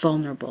yourself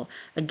vulnerable.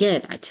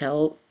 Again, I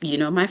tell,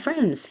 my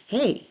friends,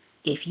 hey,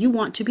 If you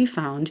want to be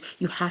found,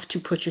 you have to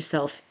put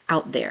yourself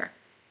out there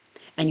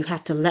and you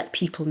have to let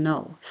people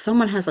know.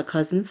 Someone has a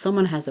cousin,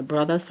 someone has a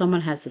brother,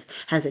 someone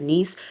has a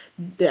niece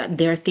that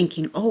they're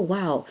thinking, "Oh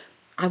wow,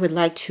 I would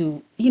like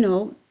to,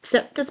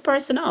 set this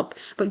person up."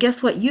 But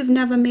guess what? You've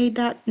never made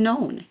that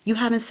known. You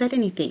haven't said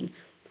anything.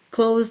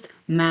 Closed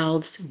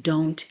mouths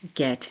don't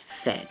get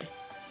fed.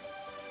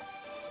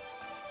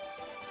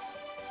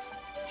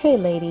 Hey,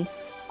 lady,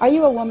 are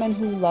you a woman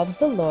who loves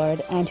the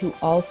Lord and who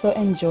also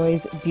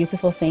enjoys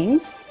beautiful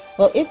things?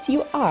 Well, if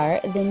you are,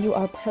 then you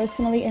are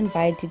personally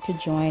invited to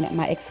join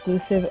my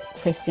exclusive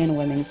Christian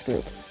women's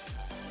group.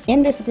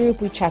 In this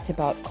group, we chat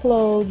about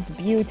clothes,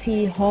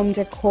 beauty, home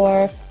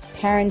decor,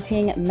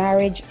 parenting,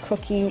 marriage,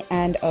 cooking,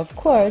 and of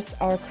course,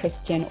 our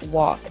Christian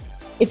walk.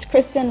 It's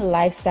Christian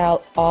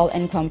lifestyle all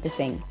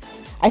encompassing.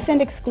 I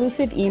send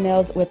exclusive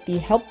emails with the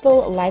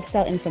helpful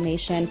lifestyle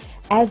information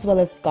as well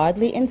as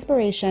godly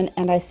inspiration,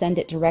 and I send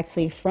it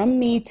directly from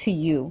me to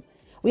you.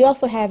 We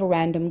also have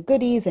random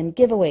goodies and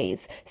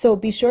giveaways, so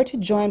be sure to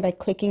join by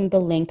clicking the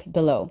link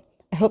below.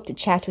 I hope to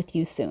chat with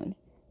you soon.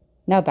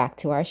 Now back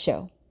to our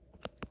show.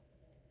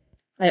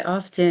 I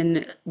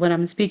often, when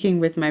I'm speaking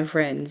with my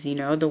friends,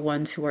 the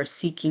ones who are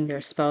seeking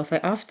their spouse, I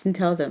often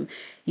tell them,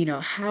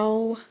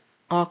 how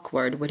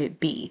awkward would it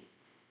be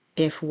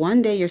if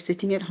one day you're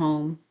sitting at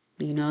home,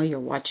 you're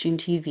watching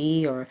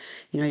TV or,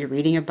 you're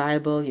reading your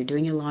Bible, you're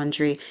doing your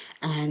laundry,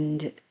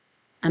 and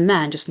a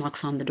man just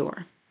knocks on the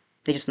door.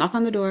 They just knock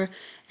on the door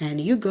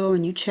and you go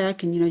and you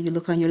check and, you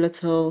look on your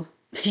little,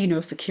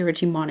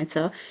 security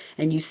monitor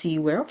and you see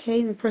where,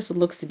 okay, the person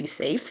looks to be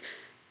safe.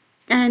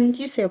 And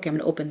you say, okay, I'm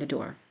going to open the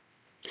door.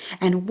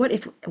 And what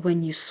if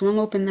when you swung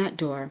open that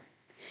door,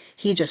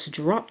 he just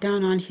dropped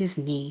down on his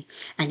knee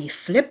and he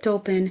flipped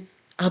open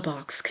a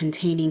box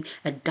containing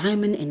a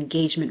diamond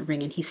engagement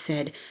ring and he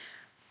said,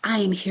 "I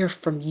am here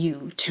from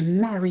you to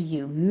marry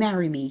you.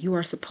 Marry me. You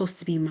are supposed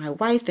to be my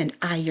wife and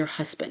I your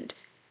husband."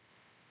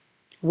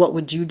 What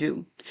would you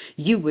do?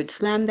 You would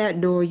slam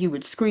that door, you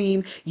would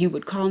scream, you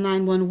would call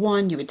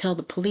 911, you would tell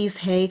the police,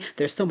 "Hey,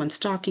 there's someone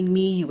stalking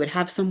me." You would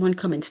have someone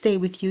come and stay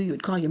with you. You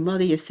would call your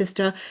mother, your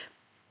sister.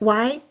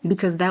 Why?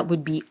 Because that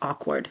would be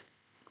awkward.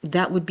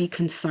 That would be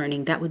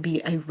concerning. That would be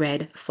a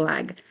red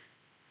flag.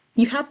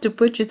 You have to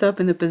put yourself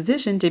in the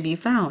position to be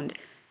found.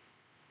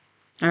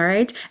 All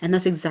right. And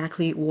that's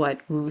exactly what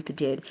Ruth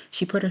did.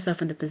 She put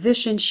herself in the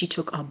position. She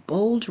took a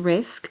bold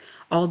risk,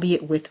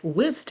 albeit with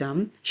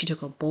wisdom. She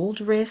took a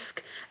bold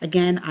risk.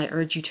 Again, I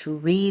urge you to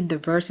read the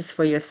verses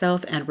for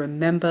yourself and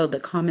remember the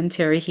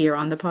commentary here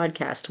on the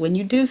podcast when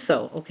you do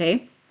so.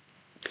 Okay.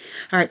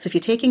 All right, so if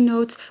you're taking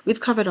notes, we've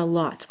covered a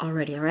lot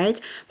already, all right?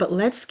 But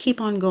let's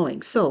keep on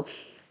going. So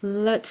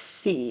let's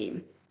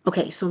see.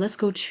 Okay, so let's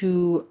go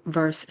to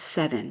verse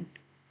 7.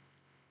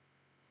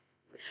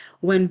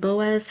 When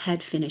Boaz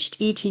had finished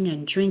eating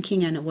and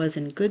drinking and was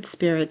in good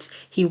spirits,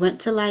 he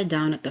went to lie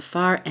down at the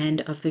far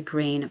end of the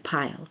grain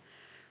pile.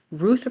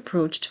 Ruth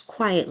approached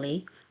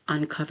quietly,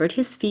 uncovered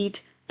his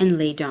feet, and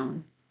lay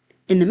down.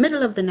 In the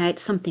middle of the night,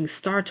 something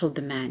startled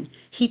the man.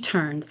 He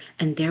turned,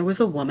 and there was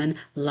a woman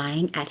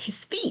lying at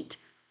his feet.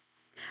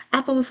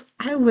 Apples,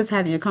 I was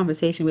having a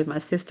conversation with my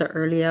sister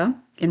earlier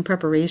in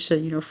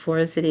preparation,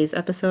 for today's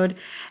episode.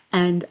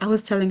 And I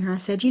was telling her, I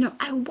said,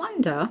 I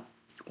wonder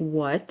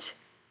what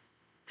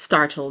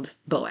startled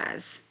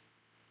Boaz.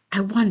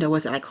 I wonder,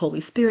 was it like Holy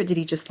Spirit? Did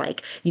he just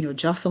like,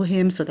 jostle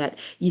him so that,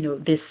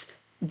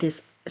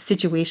 this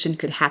situation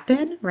could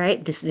happen,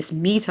 right? This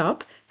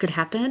meetup could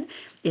happen.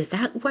 Is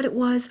that what it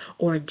was?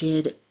 Or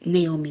did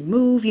Naomi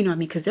move? You know what I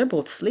mean? Because they're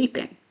both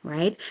sleeping,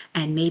 right?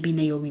 And maybe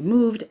Naomi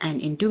moved,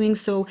 and in doing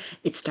so,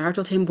 it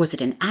startled him. Was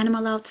it an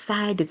animal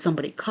outside? Did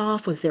somebody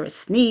cough? Was there a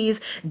sneeze?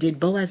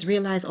 Did Boaz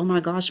realize, oh my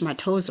gosh, my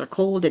toes are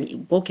cold, and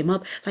it woke him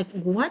up? Like,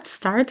 what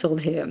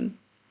startled him?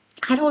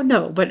 I don't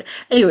know, but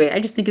anyway, I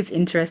just think it's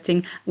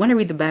interesting. When I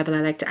read the Bible, I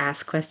like to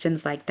ask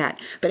questions like that.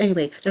 But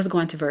anyway, let's go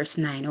on to verse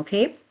 9,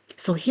 okay?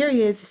 So here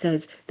he is. It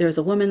says, "There is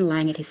a woman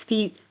lying at his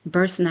feet."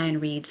 Verse 9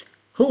 reads,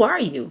 "Who are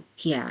you?"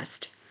 he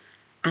asked.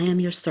 "I am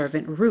your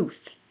servant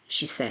Ruth,"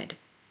 she said.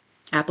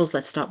 Apples,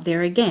 let's stop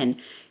there again.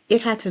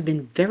 It had to have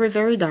been very,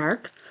 very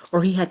dark,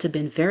 or he had to have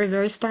been very,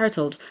 very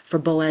startled for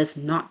Boaz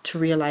not to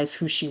realize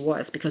who she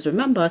was. Because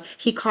remember,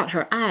 he caught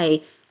her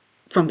eye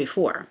from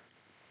before.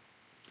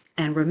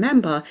 And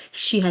remember,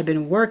 she had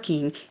been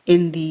working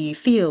in the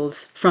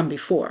fields from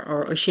before,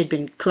 or she had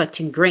been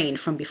collecting grain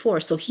from before.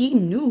 So he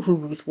knew who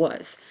Ruth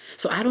was.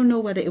 So I don't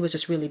know whether it was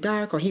just really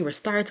dark or he was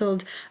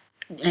startled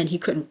and he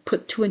couldn't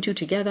put two and two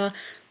together.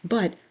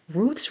 But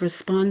Ruth's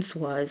response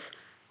was,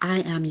 "I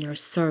am your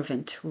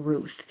servant,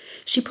 Ruth."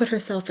 She put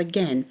herself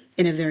again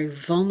in a very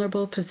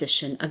vulnerable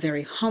position, a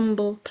very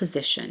humble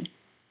position.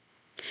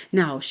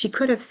 Now, she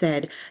could have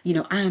said,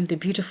 "I am the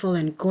beautiful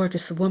and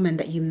gorgeous woman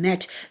that you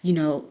met,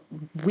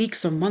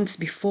 weeks or months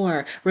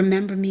before.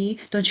 Remember me?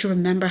 Don't you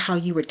remember how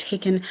you were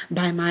taken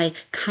by my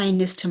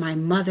kindness to my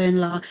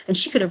mother-in-law?" And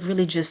she could have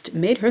really just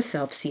made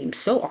herself seem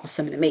so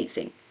awesome and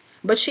amazing.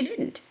 But she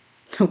didn't.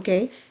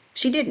 Okay?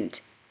 She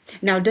didn't.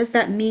 Now, does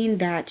that mean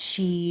that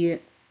she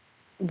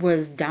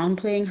was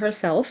downplaying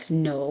herself.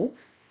 No.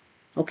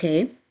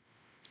 Okay.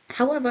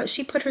 However,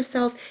 she put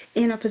herself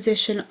in a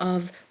position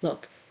of,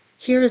 look,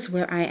 here is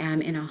where I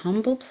am in a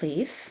humble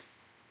place.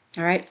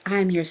 All right.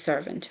 I'm your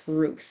servant,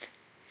 Ruth.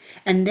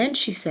 And then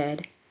she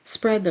said,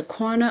 spread the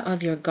corner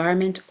of your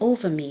garment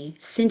over me,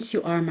 since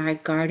you are my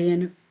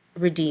guardian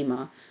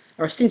redeemer,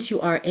 or since you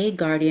are a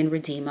guardian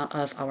redeemer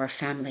of our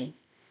family.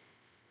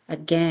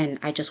 Again,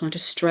 I just want to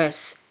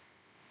stress,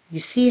 you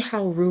see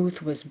how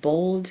Ruth was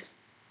bold?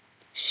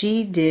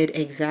 She did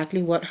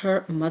exactly what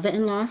her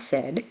mother-in-law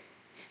said.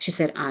 She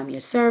said, I'm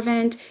your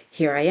servant.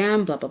 Here I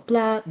am, blah, blah,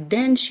 blah.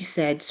 Then she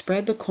said,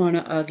 spread the corner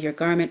of your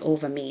garment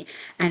over me.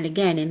 And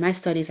again, in my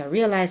studies, I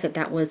realized that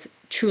that was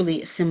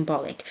truly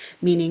symbolic,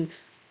 meaning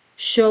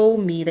show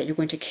me that you're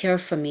going to care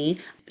for me.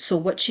 So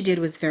what she did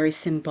was very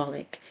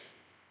symbolic.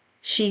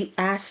 She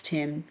asked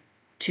him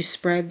to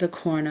spread the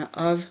corner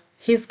of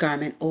his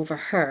garment over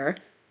her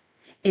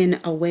in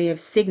a way of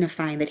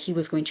signifying that he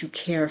was going to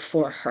care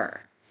for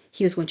her.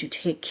 He was going to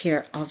take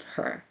care of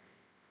her.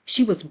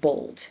 She was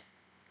bold.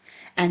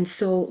 And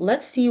so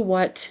let's see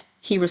what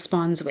he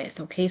responds with.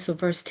 Okay, so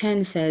verse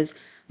 10 says,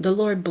 the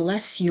Lord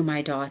bless you,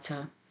 my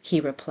daughter. He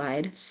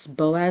replied,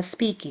 Boaz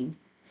speaking.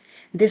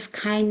 This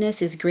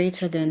kindness is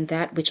greater than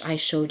that which I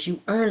showed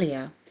you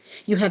earlier.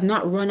 You have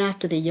not run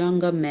after the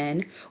younger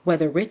men,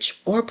 whether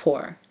rich or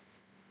poor.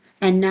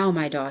 And now,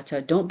 my daughter,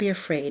 don't be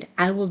afraid.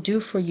 I will do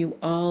for you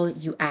all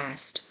you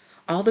asked.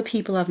 All the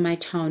people of my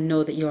town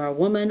know that you are a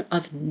woman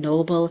of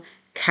noble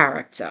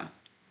character.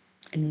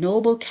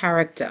 Noble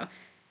character.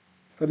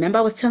 Remember,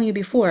 I was telling you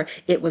before,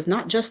 it was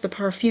not just the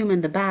perfume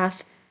and the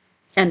bath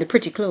and the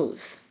pretty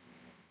clothes.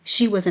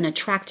 She was an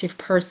attractive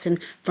person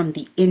from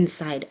the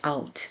inside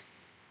out.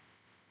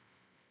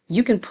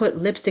 You can put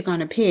lipstick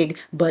on a pig,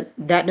 but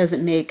that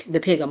doesn't make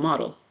the pig a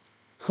model.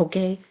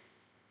 Okay?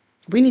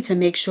 We need to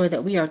make sure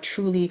that we are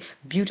truly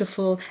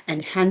beautiful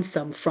and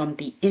handsome from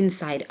the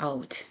inside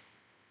out.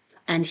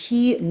 And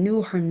he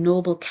knew her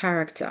noble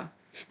character.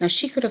 Now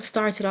she could have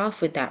started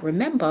off with that.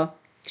 Remember,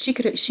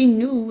 she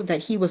knew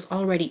that he was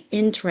already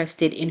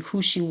interested in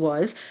who she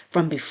was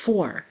from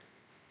before.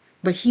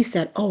 But he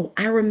said, "Oh,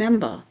 I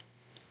remember.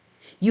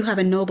 You have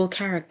a noble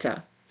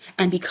character.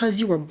 And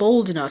because you were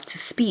bold enough to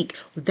speak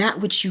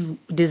that which you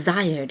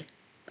desired,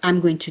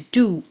 I'm going to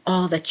do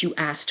all that you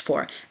asked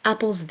for."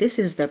 Apples, this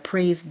is the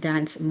praise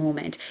dance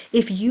moment.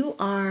 If you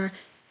are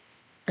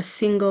a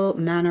single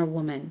man or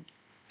woman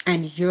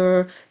and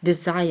your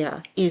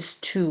desire is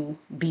to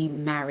be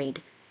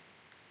married,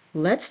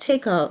 let's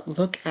take a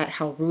look at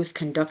how Ruth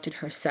conducted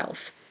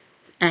herself.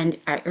 And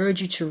I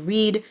urge you to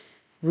read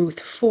Ruth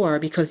 4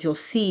 because you'll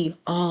see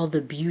all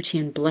the beauty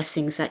and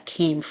blessings that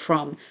came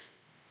from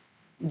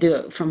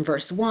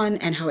verse 1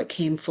 and how it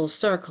came full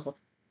circle.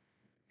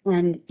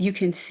 And you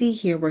can see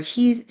here where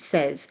he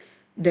says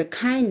the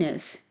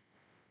kindness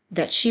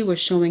that she was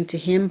showing to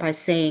him by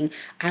saying,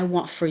 I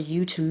want for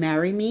you to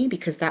marry me,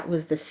 because that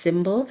was the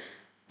symbol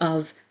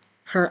of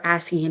her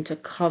asking him to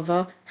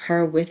cover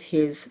her with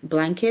his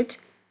blanket.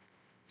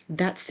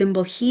 That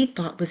symbol he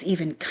thought was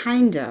even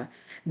kinder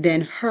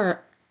than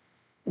her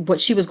what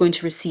she was going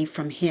to receive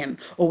from him,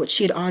 or what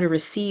she had already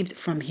received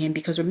from him,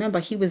 because remember,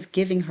 he was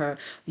giving her,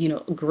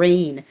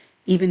 grain,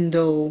 even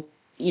though,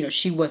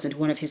 she wasn't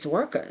one of his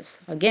workers.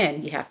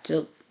 Again, you have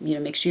to,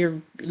 make sure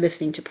you're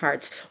listening to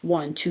parts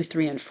 1, 2,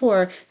 3, and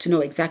 4 to know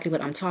exactly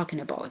what I'm talking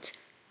about.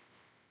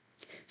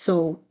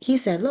 So he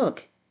said,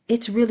 look,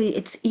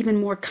 it's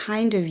even more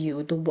kind of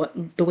you,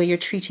 the way you're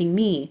treating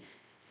me,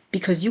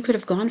 because you could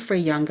have gone for a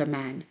younger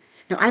man.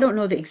 Now, I don't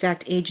know the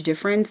exact age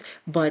difference,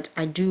 but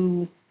I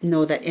do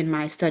know that in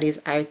my studies,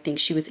 I think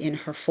she was in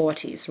her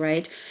 40s,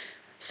 right?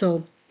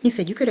 So he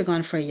said, you could have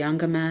gone for a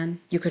younger man.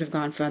 You could have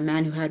gone for a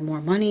man who had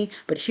more money,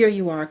 but here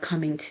you are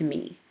coming to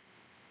me.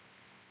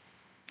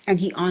 And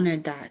he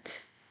honored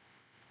that.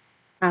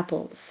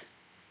 Apples.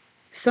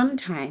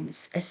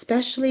 Sometimes,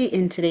 especially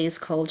in today's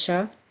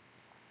culture,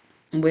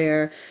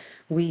 where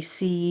we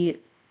see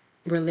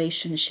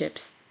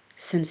relationships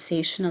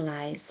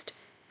sensationalized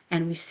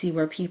and we see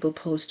where people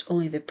post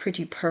only the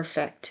pretty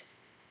perfect,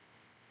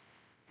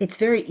 it's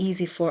very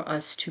easy for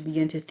us to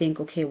begin to think,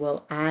 okay,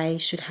 well, I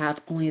should have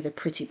only the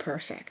pretty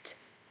perfect.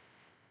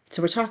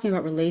 So we're talking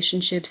about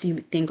relationships. You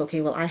think, okay,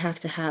 well, I have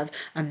to have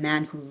a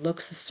man who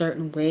looks a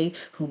certain way,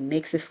 who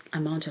makes this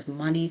amount of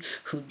money,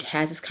 who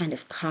has this kind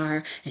of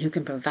car, and who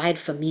can provide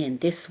for me in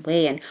this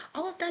way. And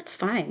all of that's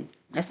fine.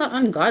 That's not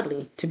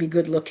ungodly to be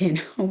good looking,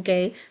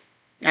 okay?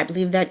 I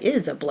believe that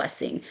is a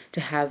blessing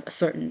to have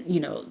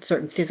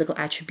certain physical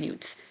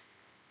attributes.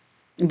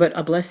 But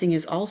a blessing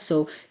is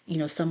also,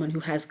 someone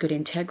who has good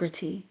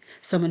integrity,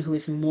 someone who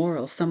is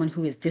moral, someone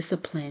who is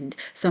disciplined,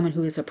 someone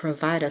who is a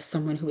provider,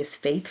 someone who is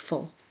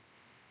faithful.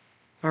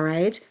 All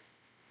right?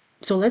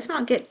 So let's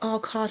not get all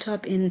caught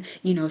up in,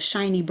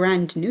 shiny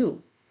brand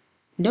new.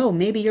 No,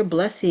 maybe your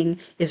blessing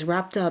is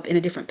wrapped up in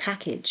a different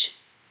package.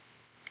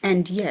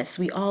 And yes,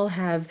 we all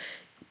have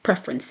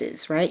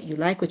preferences, right? You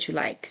like what you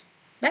like.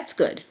 That's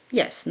good.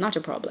 Yes, not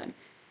a problem.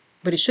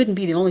 But it shouldn't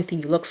be the only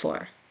thing you look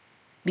for.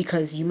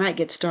 because you might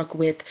get stuck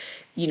with,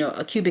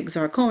 a cubic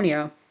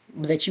zirconia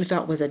that you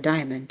thought was a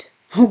diamond.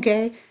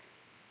 Okay?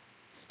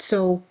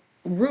 So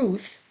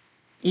Ruth,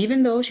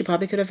 even though she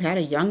probably could have had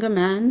a younger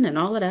man and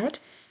all of that,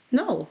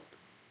 no.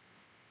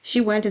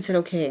 She went and said,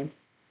 okay,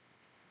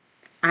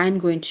 I'm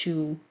going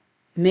to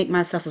make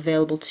myself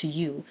available to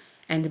you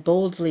and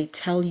boldly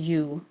tell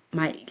you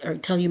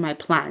my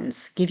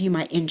plans, give you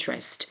my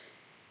interest.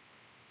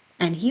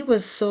 And he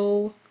was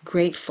so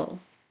grateful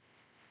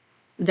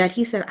that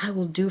he said, I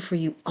will do for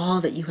you all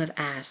that you have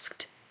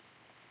asked.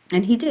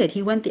 And he did.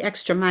 He went the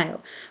extra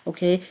mile.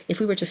 Okay. If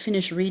we were to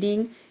finish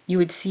reading, you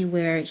would see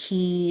where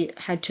he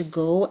had to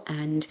go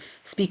and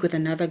speak with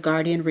another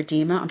guardian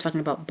redeemer. I'm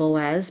talking about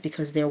Boaz,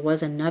 because there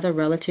was another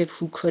relative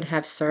who could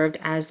have served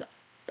as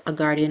a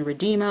guardian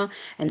redeemer,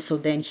 and so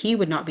then he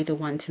would not be the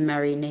one to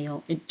marry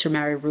to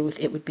marry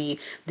Ruth. It would be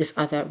this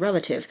other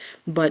relative.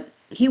 But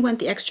he went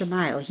the extra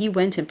mile. He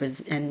went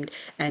and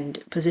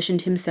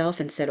positioned himself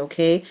and said,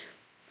 okay,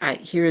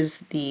 here's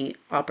the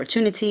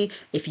opportunity.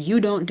 If you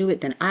don't do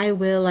it, then I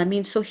will. I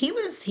mean, so he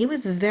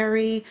was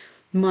very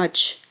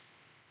much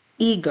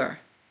eager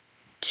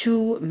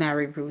to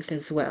marry Ruth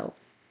as well.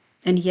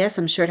 And yes,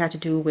 I'm sure it had to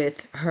do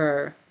with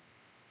her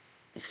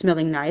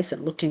smelling nice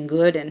and looking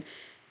good and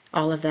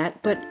all of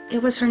that, but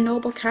it was her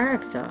noble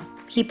character.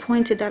 He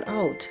pointed that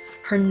out,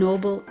 her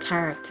noble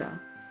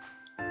character.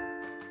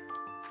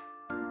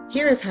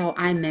 Here is how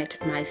I met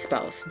my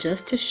spouse,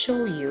 just to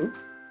show you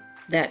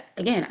that,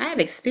 again, I have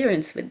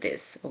experience with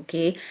this.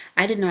 Okay,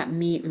 I did not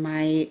meet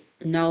my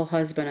now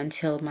husband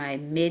until my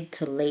mid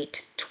to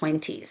late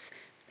 20s,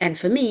 and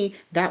for me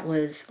that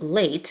was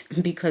late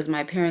because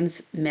my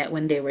parents met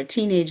when they were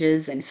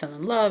teenagers and fell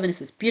in love, and it's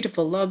this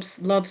beautiful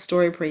love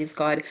story, praise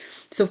God.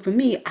 So for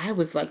me, I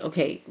was like,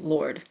 okay,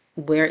 Lord,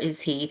 where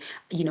is he?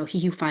 He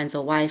who finds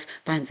a wife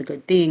finds a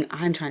good thing.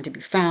 I'm trying to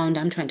be found.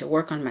 I'm trying to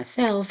work on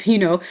myself.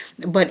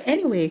 But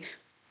anyway,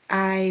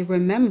 I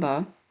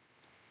remember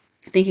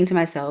thinking to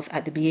myself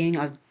at the beginning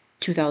of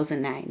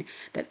 2009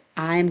 that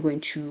I'm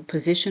going to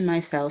position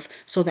myself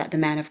so that the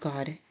man of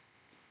God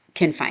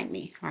can find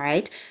me. All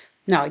right.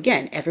 Now,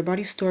 again,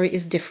 everybody's story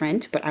is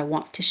different, but I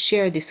want to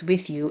share this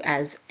with you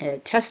as a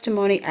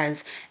testimony,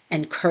 as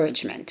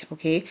encouragement.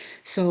 Okay.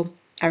 So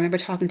I remember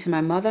talking to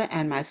my mother,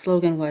 and my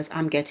slogan was,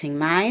 I'm getting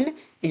mine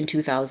in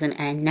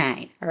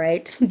 2009. All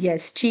right.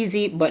 Yes,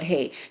 cheesy, but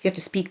hey, you have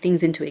to speak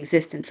things into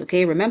existence.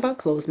 Okay. Remember,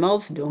 closed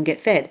mouths don't get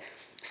fed.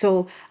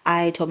 So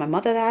I told my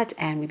mother that,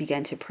 and we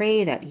began to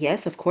pray that,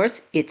 yes, of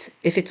course, if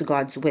it's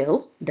God's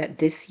will that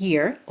this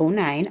year,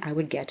 '09, I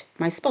would get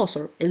my spouse,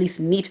 or at least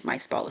meet my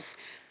spouse.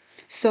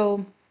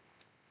 So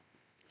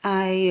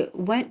I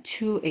went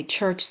to a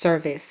church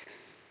service,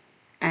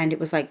 and it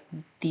was like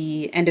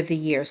the end of the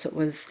year. So it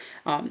was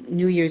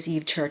New Year's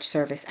Eve church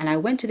service. And I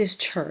went to this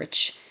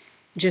church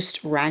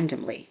just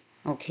randomly.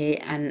 Okay.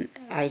 And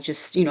I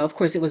just, of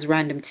course it was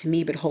random to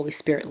me, but Holy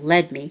Spirit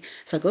led me.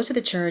 So I go to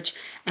the church,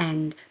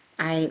 and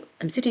I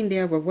am sitting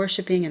there, we're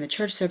worshiping, and the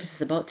church service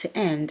is about to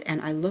end.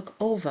 And I look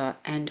over,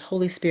 and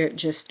Holy Spirit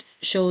just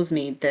shows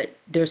me that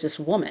there's this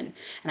woman.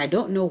 And I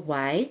don't know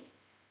why,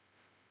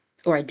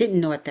 or I didn't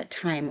know at that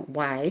time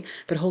why,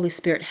 but Holy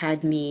Spirit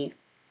had me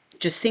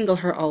just single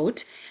her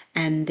out.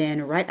 And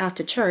then right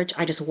after church,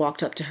 I just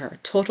walked up to her,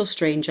 total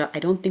stranger. I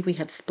don't think we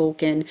have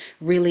spoken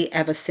really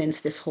ever since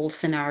this whole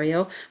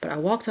scenario, but I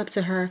walked up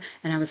to her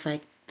and I was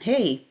like,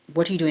 hey,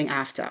 what are you doing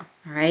after?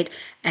 All right.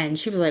 And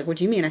she was like, what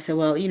do you mean? I said,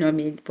 well, I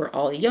mean, we're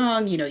all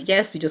young,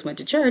 yes, we just went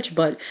to church,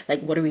 but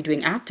like, what are we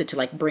doing after to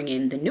like bring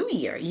in the new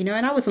year?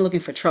 And I wasn't looking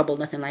for trouble,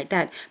 nothing like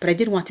that, but I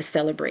did want to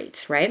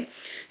celebrate, right?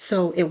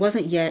 So it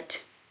wasn't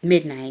yet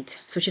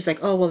midnight. So she's like,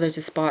 oh, well, there's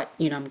a spot,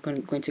 I'm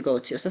going to go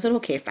to. So I said,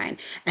 okay, fine.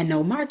 And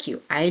now, mark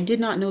you, I did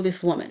not know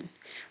this woman,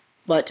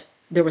 but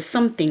there was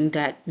something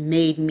that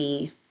made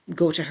me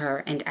go to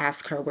her and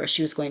ask her where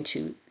she was going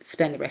to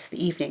spend the rest of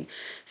the evening.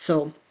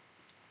 So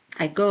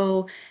I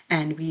go,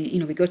 and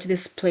we go to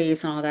this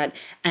place and all that.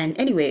 And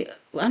anyway,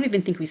 I don't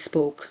even think we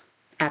spoke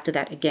after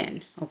that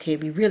again. Okay,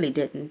 we really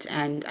didn't.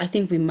 And I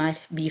think we might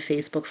be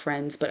Facebook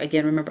friends, but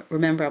again,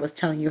 remember I was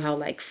telling you how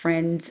like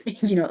friends,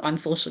 on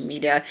social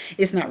media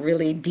is not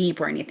really deep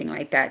or anything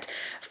like that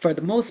for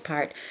the most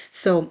part.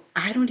 So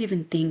I don't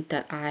even think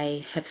that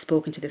I have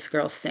spoken to this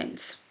girl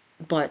since.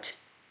 But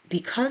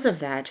because of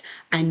that,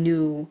 I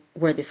knew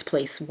where this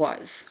place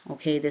was.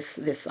 Okay, this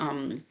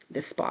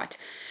spot.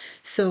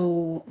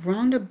 So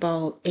round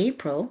about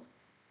April,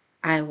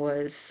 I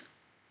was,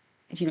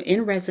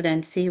 in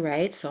residency,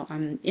 right? So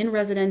I'm in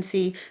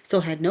residency,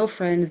 still had no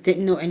friends,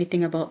 didn't know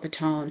anything about the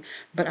town,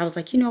 but I was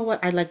like, you know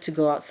what? I'd like to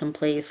go out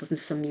someplace, listen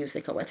to some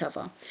music or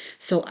whatever.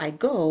 So I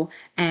go,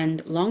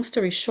 and long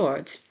story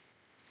short,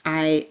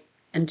 I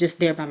am just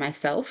there by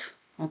myself.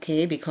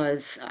 Okay,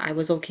 because I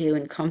was okay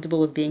and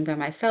comfortable with being by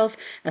myself.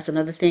 That's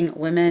another thing.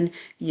 Women,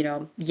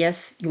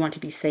 yes, you want to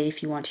be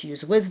safe, you want to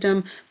use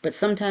wisdom, but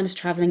sometimes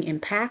traveling in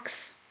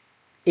packs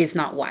is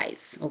not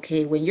wise.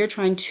 Okay, when you're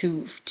trying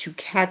to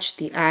catch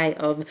the eye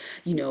of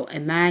a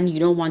man, you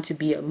don't want to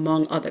be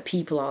among other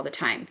people all the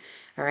time.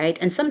 All right.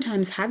 And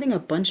sometimes having a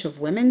bunch of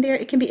women there,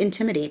 it can be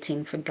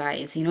intimidating for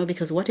guys,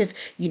 because what if,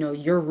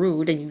 you're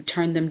rude and you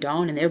turn them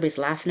down and everybody's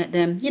laughing at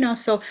them,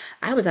 so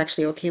I was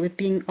actually okay with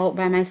being out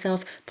by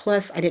myself.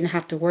 Plus, I didn't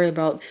have to worry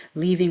about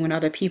leaving when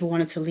other people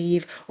wanted to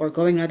leave or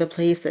going another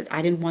place that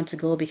I didn't want to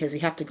go because we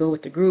have to go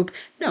with the group.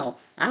 No,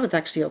 I was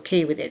actually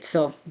okay with it.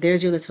 So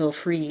there's your little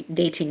free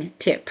dating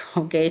tip,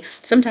 okay?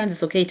 Sometimes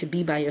it's okay to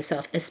be by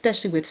yourself,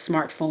 especially with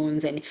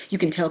smartphones, and you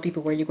can tell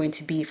people where you're going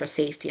to be for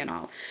safety and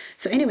all.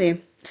 So anyway,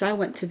 so I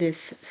went to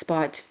this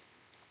spot.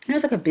 It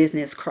was like a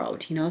business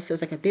crowd, so it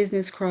was like a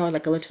business crowd,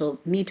 like a little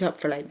meetup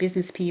for like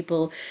business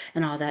people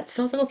and all that.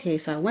 So I was like, okay,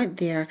 so I went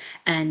there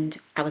and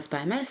I was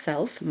by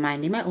myself,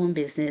 minding my own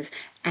business,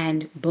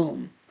 and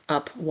boom,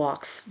 up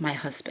walks my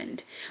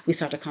husband. We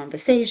start a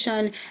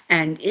conversation,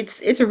 and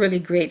it's a really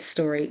great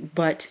story.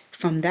 But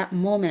from that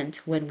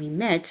moment when we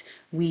met,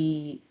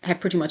 we have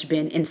pretty much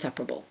been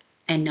inseparable.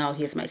 And now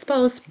he's my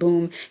spouse.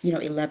 Boom,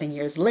 11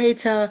 years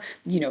later,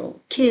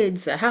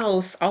 kids, a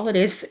house, all of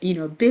this,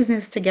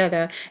 business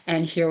together,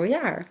 and here we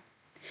are.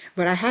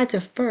 But I had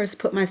to first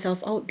put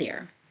myself out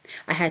there.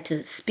 I had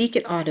to speak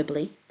it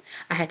audibly.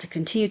 I had to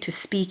continue to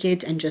speak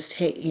it and just,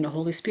 hey,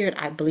 Holy Spirit,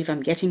 I believe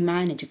I'm getting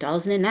mine in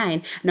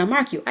 2009. Now,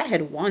 mark you, I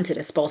had wanted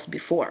a spouse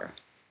before,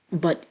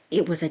 but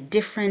it was a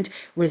different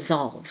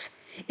resolve.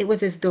 It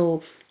was as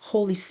though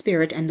Holy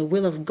Spirit and the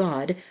will of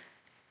God,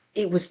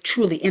 it was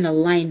truly in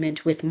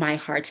alignment with my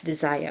heart's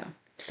desire.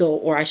 So,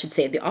 or I should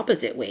say the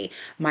opposite way,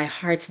 my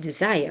heart's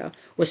desire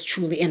was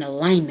truly in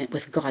alignment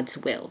with God's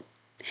will.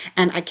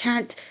 And I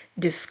can't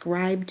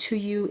describe to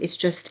you, it's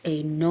just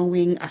a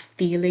knowing, a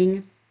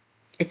feeling.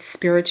 It's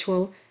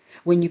spiritual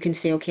when you can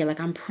say, okay,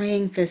 like I'm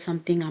praying for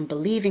something, I'm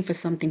believing for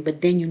something,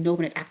 but then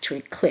when it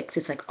actually clicks,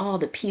 it's like all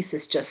the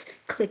pieces just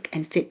click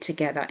and fit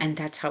together. And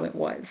that's how it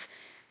was.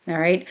 All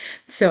right.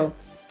 So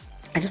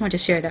I just want to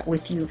share that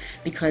with you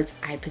because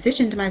I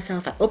positioned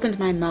myself, I opened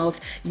my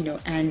mouth,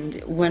 and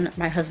when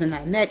my husband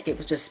and I met, it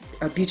was just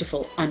a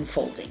beautiful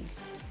unfolding.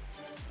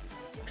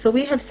 So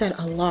we have said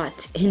a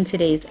lot in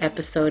today's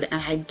episode,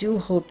 and I do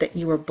hope that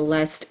you were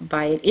blessed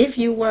by it. If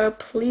you were,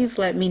 please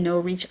let me know,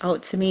 reach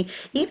out to me.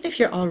 Even if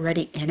you're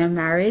already in a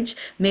marriage,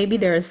 maybe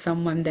there is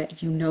someone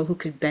that you know who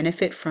could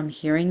benefit from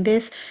hearing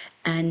this,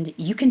 and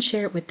you can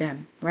share it with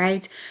them,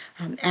 right?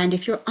 And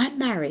if you're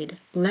unmarried,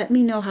 let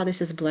me know how this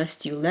has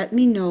blessed you. Let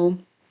me know,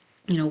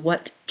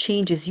 what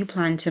changes you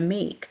plan to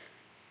make.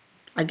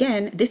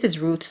 Again, this is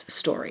Ruth's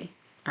story.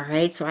 All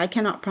right, so I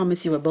cannot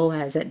promise you a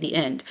Boaz at the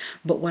end,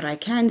 but what I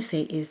can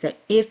say is that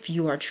if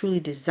you are truly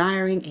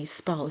desiring a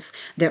spouse,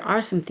 there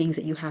are some things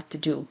that you have to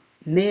do,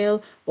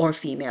 male or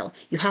female.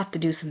 You have to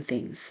do some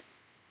things.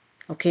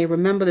 Okay,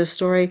 remember the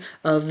story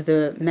of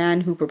the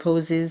man who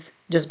proposes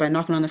just by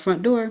knocking on the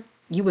front door?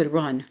 You would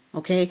run,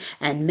 okay?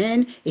 And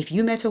men, if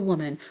you met a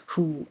woman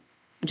who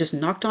just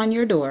knocked on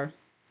your door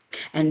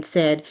and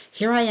said,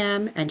 "Here I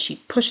am," and she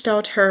pushed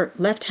out her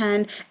left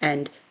hand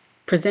and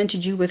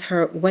presented you with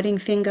her wedding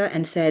finger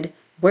and said,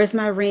 "Where's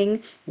my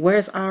ring?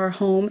 Where's our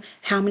home?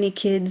 How many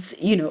kids?"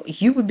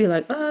 You would be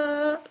like,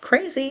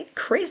 crazy,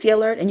 crazy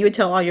alert. And you would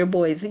tell all your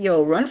boys,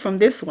 yo, run from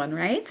this one,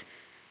 right?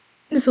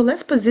 So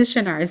let's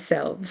position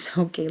ourselves,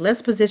 okay?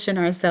 Let's position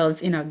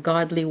ourselves in a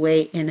godly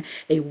way, in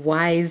a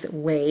wise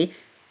way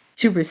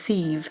to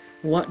receive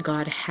what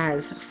God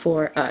has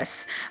for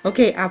us.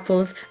 Okay,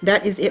 apples,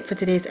 that is it for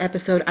today's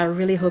episode. I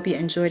really hope you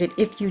enjoyed it.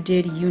 If you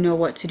did, you know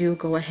what to do.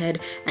 Go ahead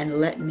and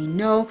let me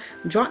know.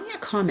 Drop me a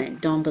comment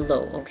down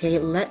below, okay?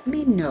 Let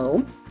me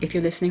know. If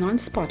you're listening on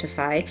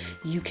Spotify,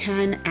 you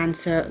can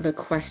answer the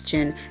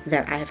question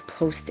that I have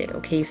posted,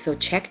 okay? So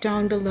check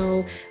down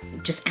below,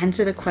 just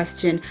answer the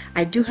question.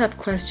 I do have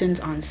questions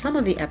on some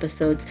of the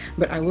episodes,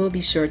 but I will be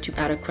sure to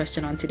add a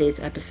question on today's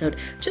episode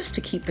just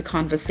to keep the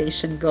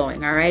conversation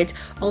going, all right?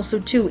 Also,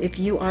 too, if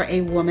you are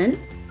a woman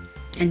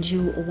and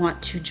you want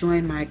to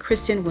join my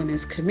Christian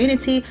women's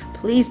community,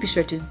 please be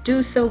sure to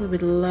do so. We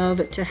would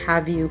love to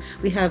have you.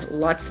 We have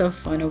lots of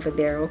fun over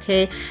there,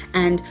 okay?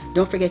 And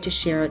don't forget to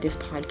share this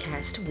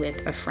podcast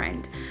with a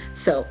friend.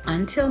 So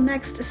until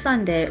next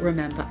Sunday,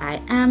 remember, I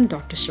am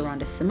Dr.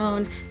 Sherunda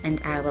Simone, and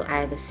I will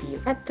either see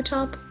you at the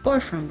top or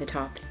from the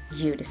top.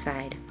 You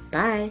decide.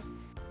 Bye.